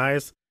Darell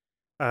Hernaiz.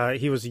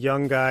 He was a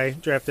young guy,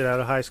 drafted out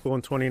of high school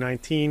in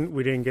 2019.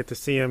 We didn't get to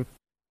see him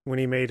when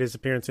he made his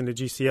appearance in the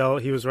GCL.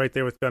 He was right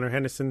there with Gunnar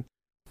Henderson,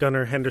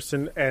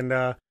 and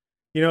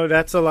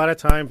that's a lot of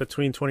time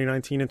between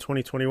 2019 and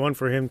 2021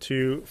 for him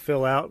to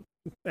fill out,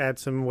 add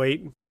some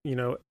weight,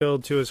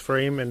 build to his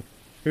frame, and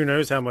who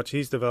knows how much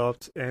he's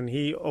developed. And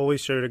he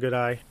always showed a good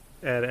eye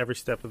at every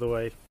step of the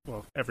way.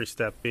 Well, every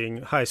step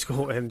being high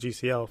school and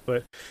GCL,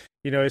 but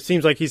it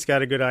seems like he's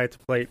got a good eye at the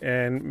plate,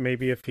 and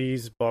maybe if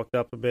he's bulked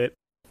up a bit,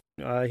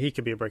 he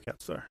could be a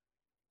breakout star.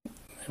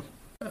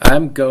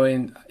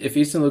 If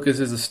Easton Lucas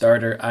is a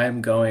starter, I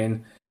am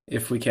going,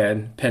 if we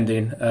can,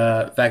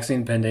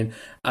 vaccine pending,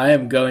 I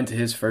am going to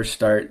his first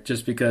start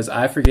just because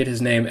I forget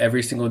his name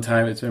every single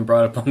time it's been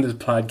brought up on this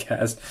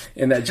podcast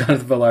in that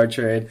Jonathan Villar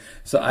trade.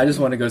 So I just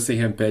want to go see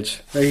him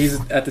pitch. He's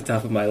at the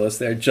top of my list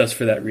there just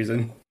for that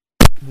reason.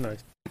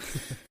 Nice.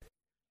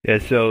 Yeah,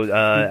 so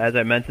as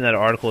I mentioned, that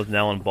article is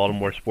now on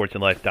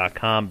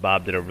BaltimoreSportsAndLife.com.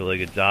 Bob did a really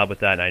good job with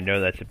that, and I know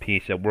that's a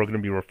piece that we're going to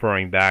be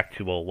referring back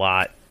to a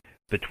lot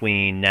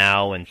between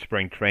now and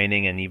spring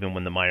training and even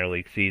when the minor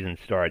league season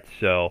starts.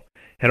 So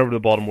head over to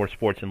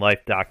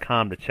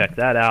BaltimoreSportsAndLife.com to check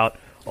that out,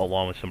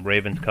 along with some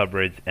Ravens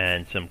coverage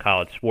and some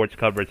college sports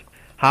coverage.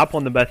 Hop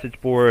on the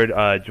message board,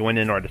 join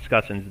in our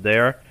discussions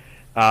there.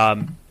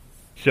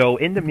 So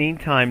in the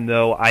meantime,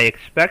 though, I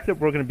expect that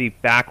we're going to be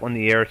back on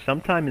the air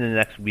sometime in the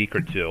next week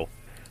or two.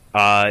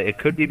 It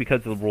could be because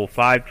of the Rule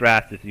 5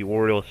 draft if the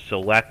Orioles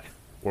select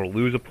or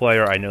lose a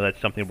player. I know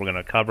that's something we're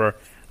going to cover.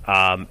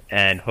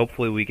 And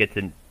hopefully we get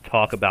to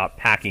talk about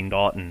packing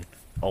Dalton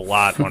a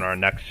lot on our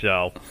next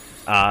show.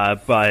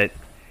 But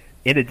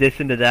in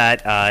addition to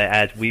that,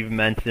 as we've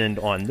mentioned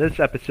on this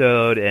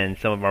episode and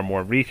some of our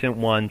more recent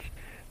ones,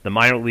 the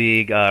minor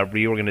league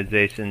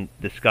reorganization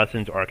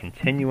discussions are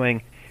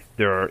continuing.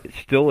 There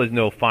still is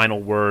no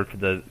final word for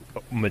the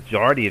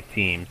majority of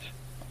teams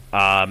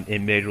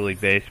in Major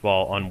League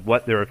Baseball on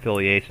what their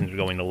affiliations are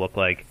going to look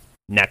like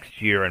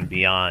next year and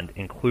beyond,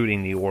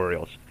 including the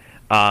Orioles.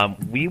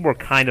 We were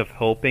kind of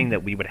hoping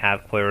that we would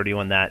have clarity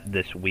on that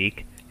this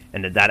week,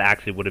 and that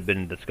actually would have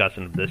been a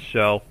discussion of this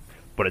show,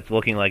 but it's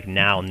looking like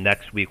now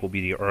next week will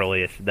be the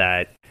earliest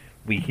that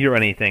we hear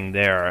anything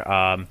there.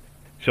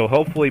 So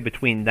hopefully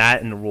between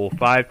that and the Rule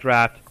 5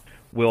 draft,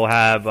 we'll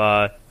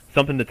have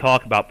something to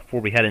talk about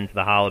before we head into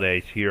the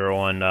holidays here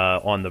on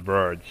The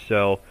Verge.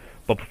 So,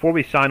 but before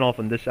we sign off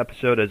on this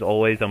episode, as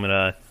always, I'm going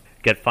to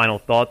get final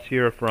thoughts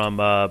here from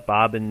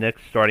Bob and Nick,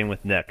 starting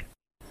with Nick.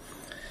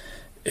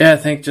 Yeah, I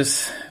think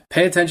just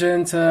pay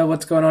attention to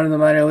what's going on in the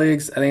minor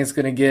leagues. I think it's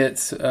going to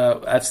get,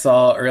 I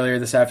saw earlier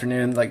this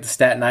afternoon, like the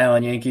Staten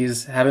Island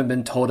Yankees haven't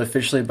been told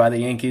officially by the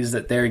Yankees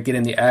that they're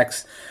getting the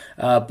axe,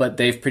 but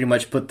they've pretty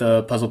much put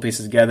the puzzle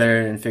pieces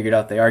together and figured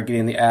out they are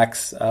getting the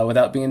axe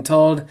without being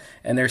told,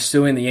 and they're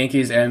suing the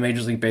Yankees and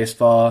Major League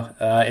Baseball.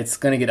 It's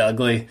going to get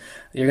ugly.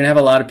 You're going to have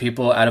a lot of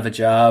people out of a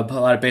job, a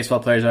lot of baseball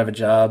players out of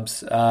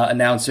jobs,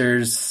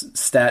 announcers,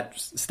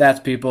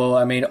 stats people,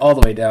 all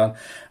the way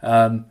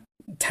down.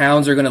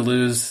 Towns are going to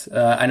lose.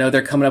 I know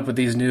they're coming up with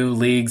these new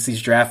leagues, these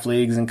draft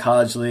leagues and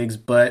college leagues,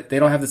 but they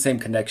don't have the same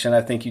connection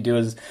I think you do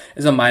as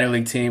a minor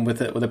league team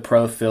with a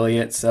pro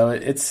affiliate. So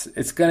it's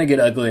going to get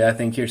ugly, I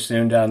think, here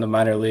soon down in the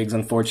minor leagues,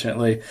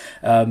 unfortunately.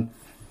 And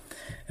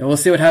we'll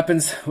see what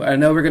happens. I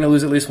know we're going to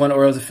lose at least one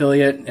Orioles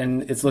affiliate,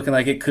 and it's looking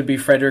like it could be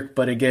Frederick.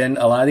 But again,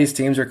 a lot of these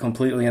teams are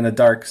completely in the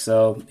dark.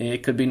 So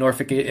it could be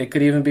Norfolk. It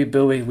could even be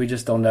Bowie. We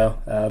just don't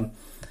know.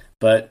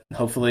 But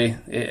hopefully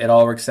it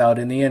all works out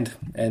in the end.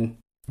 And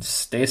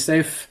stay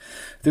safe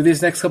through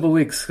these next couple of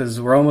weeks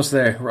because we're almost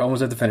there. We're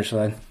almost at the finish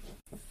line.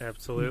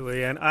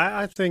 Absolutely. And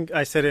I think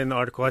I said it in the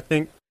article. I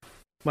think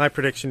my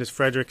prediction is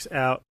Frederick's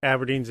out,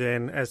 Aberdeen's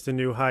in as the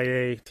new high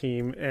A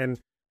team. And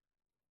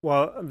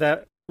while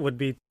that would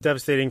be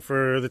devastating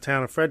for the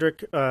town of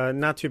Frederick,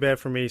 not too bad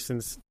for me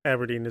since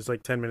Aberdeen is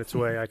like 10 minutes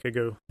away. I could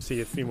go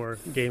see a few more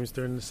games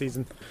during the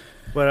season.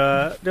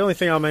 But the only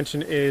thing I'll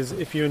mention is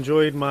if you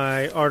enjoyed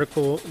my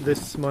article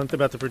this month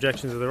about the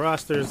projections of the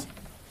rosters,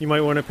 you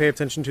might want to pay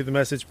attention to the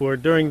message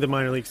board during the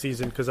minor league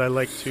season because I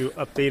like to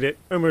update it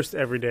almost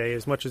every day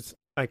as much as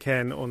I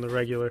can on the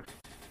regular.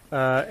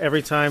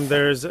 Every time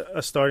there's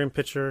a starting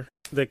pitcher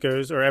that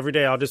goes, or every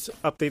day I'll just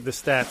update the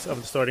stats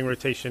of the starting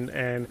rotation.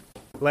 And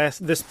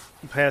this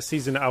past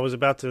season I was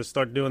about to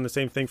start doing the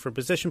same thing for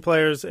position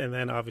players, and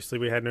then obviously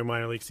we had no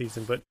minor league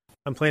season, but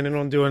I'm planning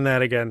on doing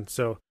that again,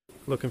 so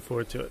looking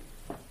forward to it.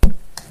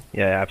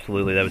 Yeah,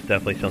 absolutely. That was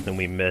definitely something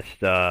we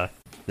missed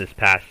this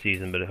past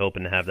season, but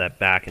hoping to have that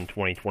back in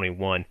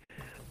 2021.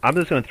 I'm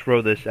just going to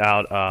throw this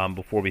out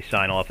before we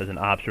sign off as an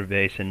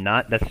observation,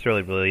 not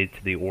necessarily related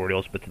to the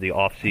Orioles, but to the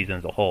offseason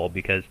as a whole,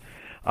 because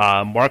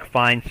Mark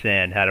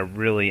Feinsand had a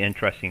really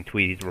interesting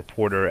tweet. He's a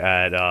reporter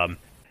at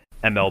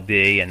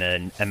MLB and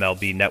an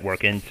MLB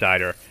Network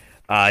insider.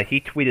 He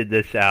tweeted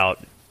this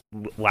out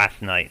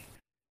last night.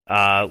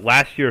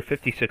 Last year,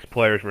 56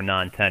 players were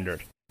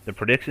non-tendered. The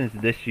predictions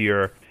that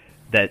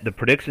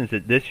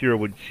this year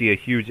would see a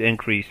huge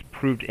increase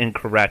proved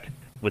incorrect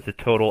with the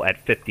total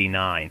at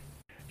 59.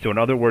 So in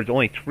other words,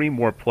 only 3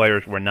 more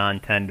players were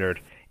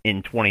non-tendered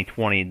in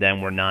 2020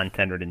 than were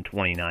non-tendered in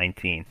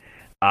 2019.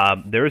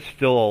 There's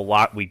still a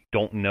lot we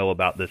don't know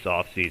about this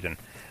offseason.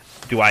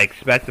 Do I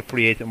expect the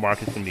free agent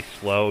market's going to be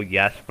slow?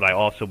 Yes, but I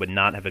also would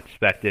not have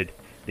expected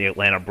the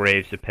Atlanta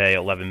Braves to pay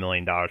 $11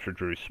 million for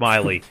Drew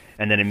Smyly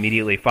and then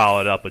immediately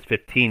follow it up with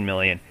 $15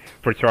 million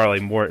for Charlie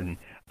Morton.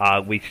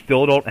 We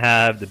still don't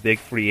have the big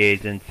free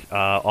agents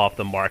off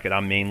the market.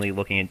 I'm mainly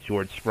looking at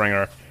George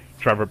Springer,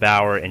 Trevor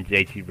Bauer, and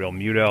JT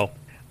Realmuto.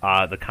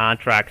 The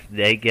contracts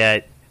they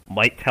get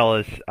might tell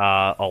us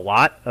a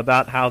lot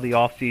about how the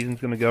offseason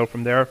is going to go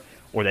from there,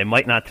 or they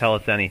might not tell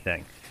us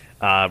anything.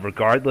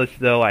 Regardless,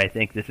 though, I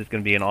think this is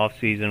going to be an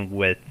offseason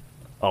with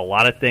a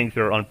lot of things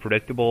that are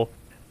unpredictable.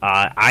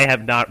 I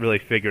have not really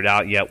figured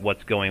out yet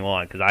what's going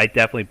on, because I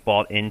definitely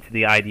bought into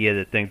the idea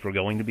that things were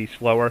going to be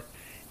slower,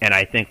 and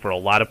I think for a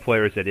lot of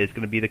players that is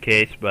going to be the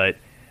case, but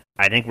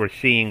I think we're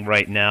seeing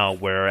right now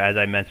where, as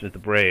I mentioned with the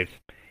Braves,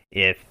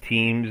 if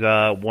teams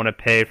want to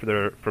pay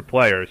for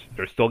players,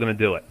 they're still going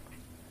to do it.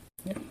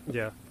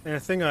 Yeah, and the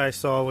thing I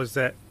saw was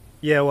that,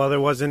 while there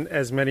wasn't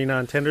as many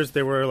non-tenders,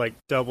 there were like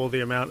double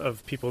the amount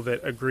of people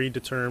that agreed to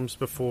terms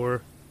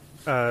before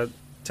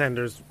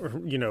tenders, or,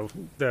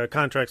 the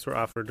contracts were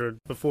offered, or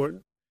before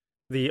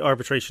the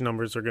arbitration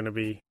numbers are going to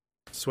be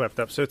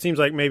swept up. So it seems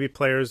like maybe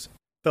players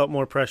felt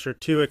more pressure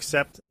to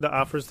accept the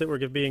offers that were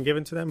being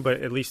given to them, but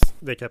at least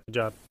they kept the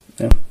job.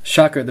 Yeah.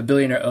 Shocker, the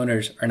billionaire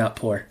owners are not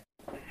poor.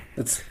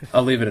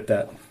 I'll leave it at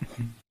that.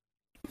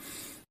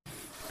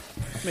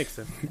 Makes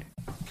sense.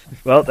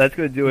 Well, that's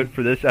going to do it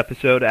for this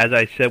episode. As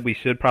I said, we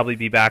should probably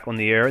be back on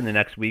the air in the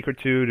next week or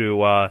two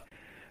to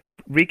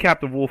recap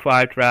the Rule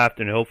 5 draft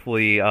and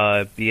hopefully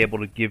be able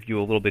to give you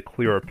a little bit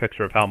clearer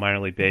picture of how minor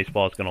league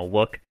baseball is going to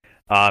look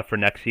for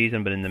next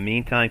season. But in the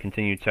meantime,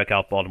 continue to check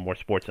out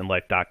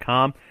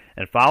BaltimoreSportsAndLife.com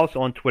and follow us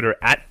on Twitter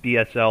at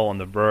BSL on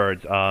the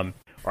Verge.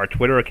 Our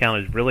Twitter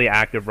account is really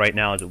active right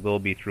now, as it will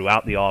be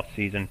throughout the off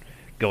season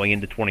going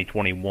into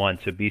 2021.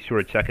 So be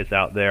sure to check us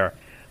out there.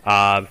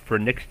 For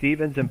Nick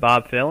Stevens and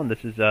Bob Phelan,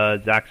 this is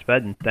Zach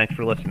Spedden. Thanks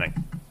for listening.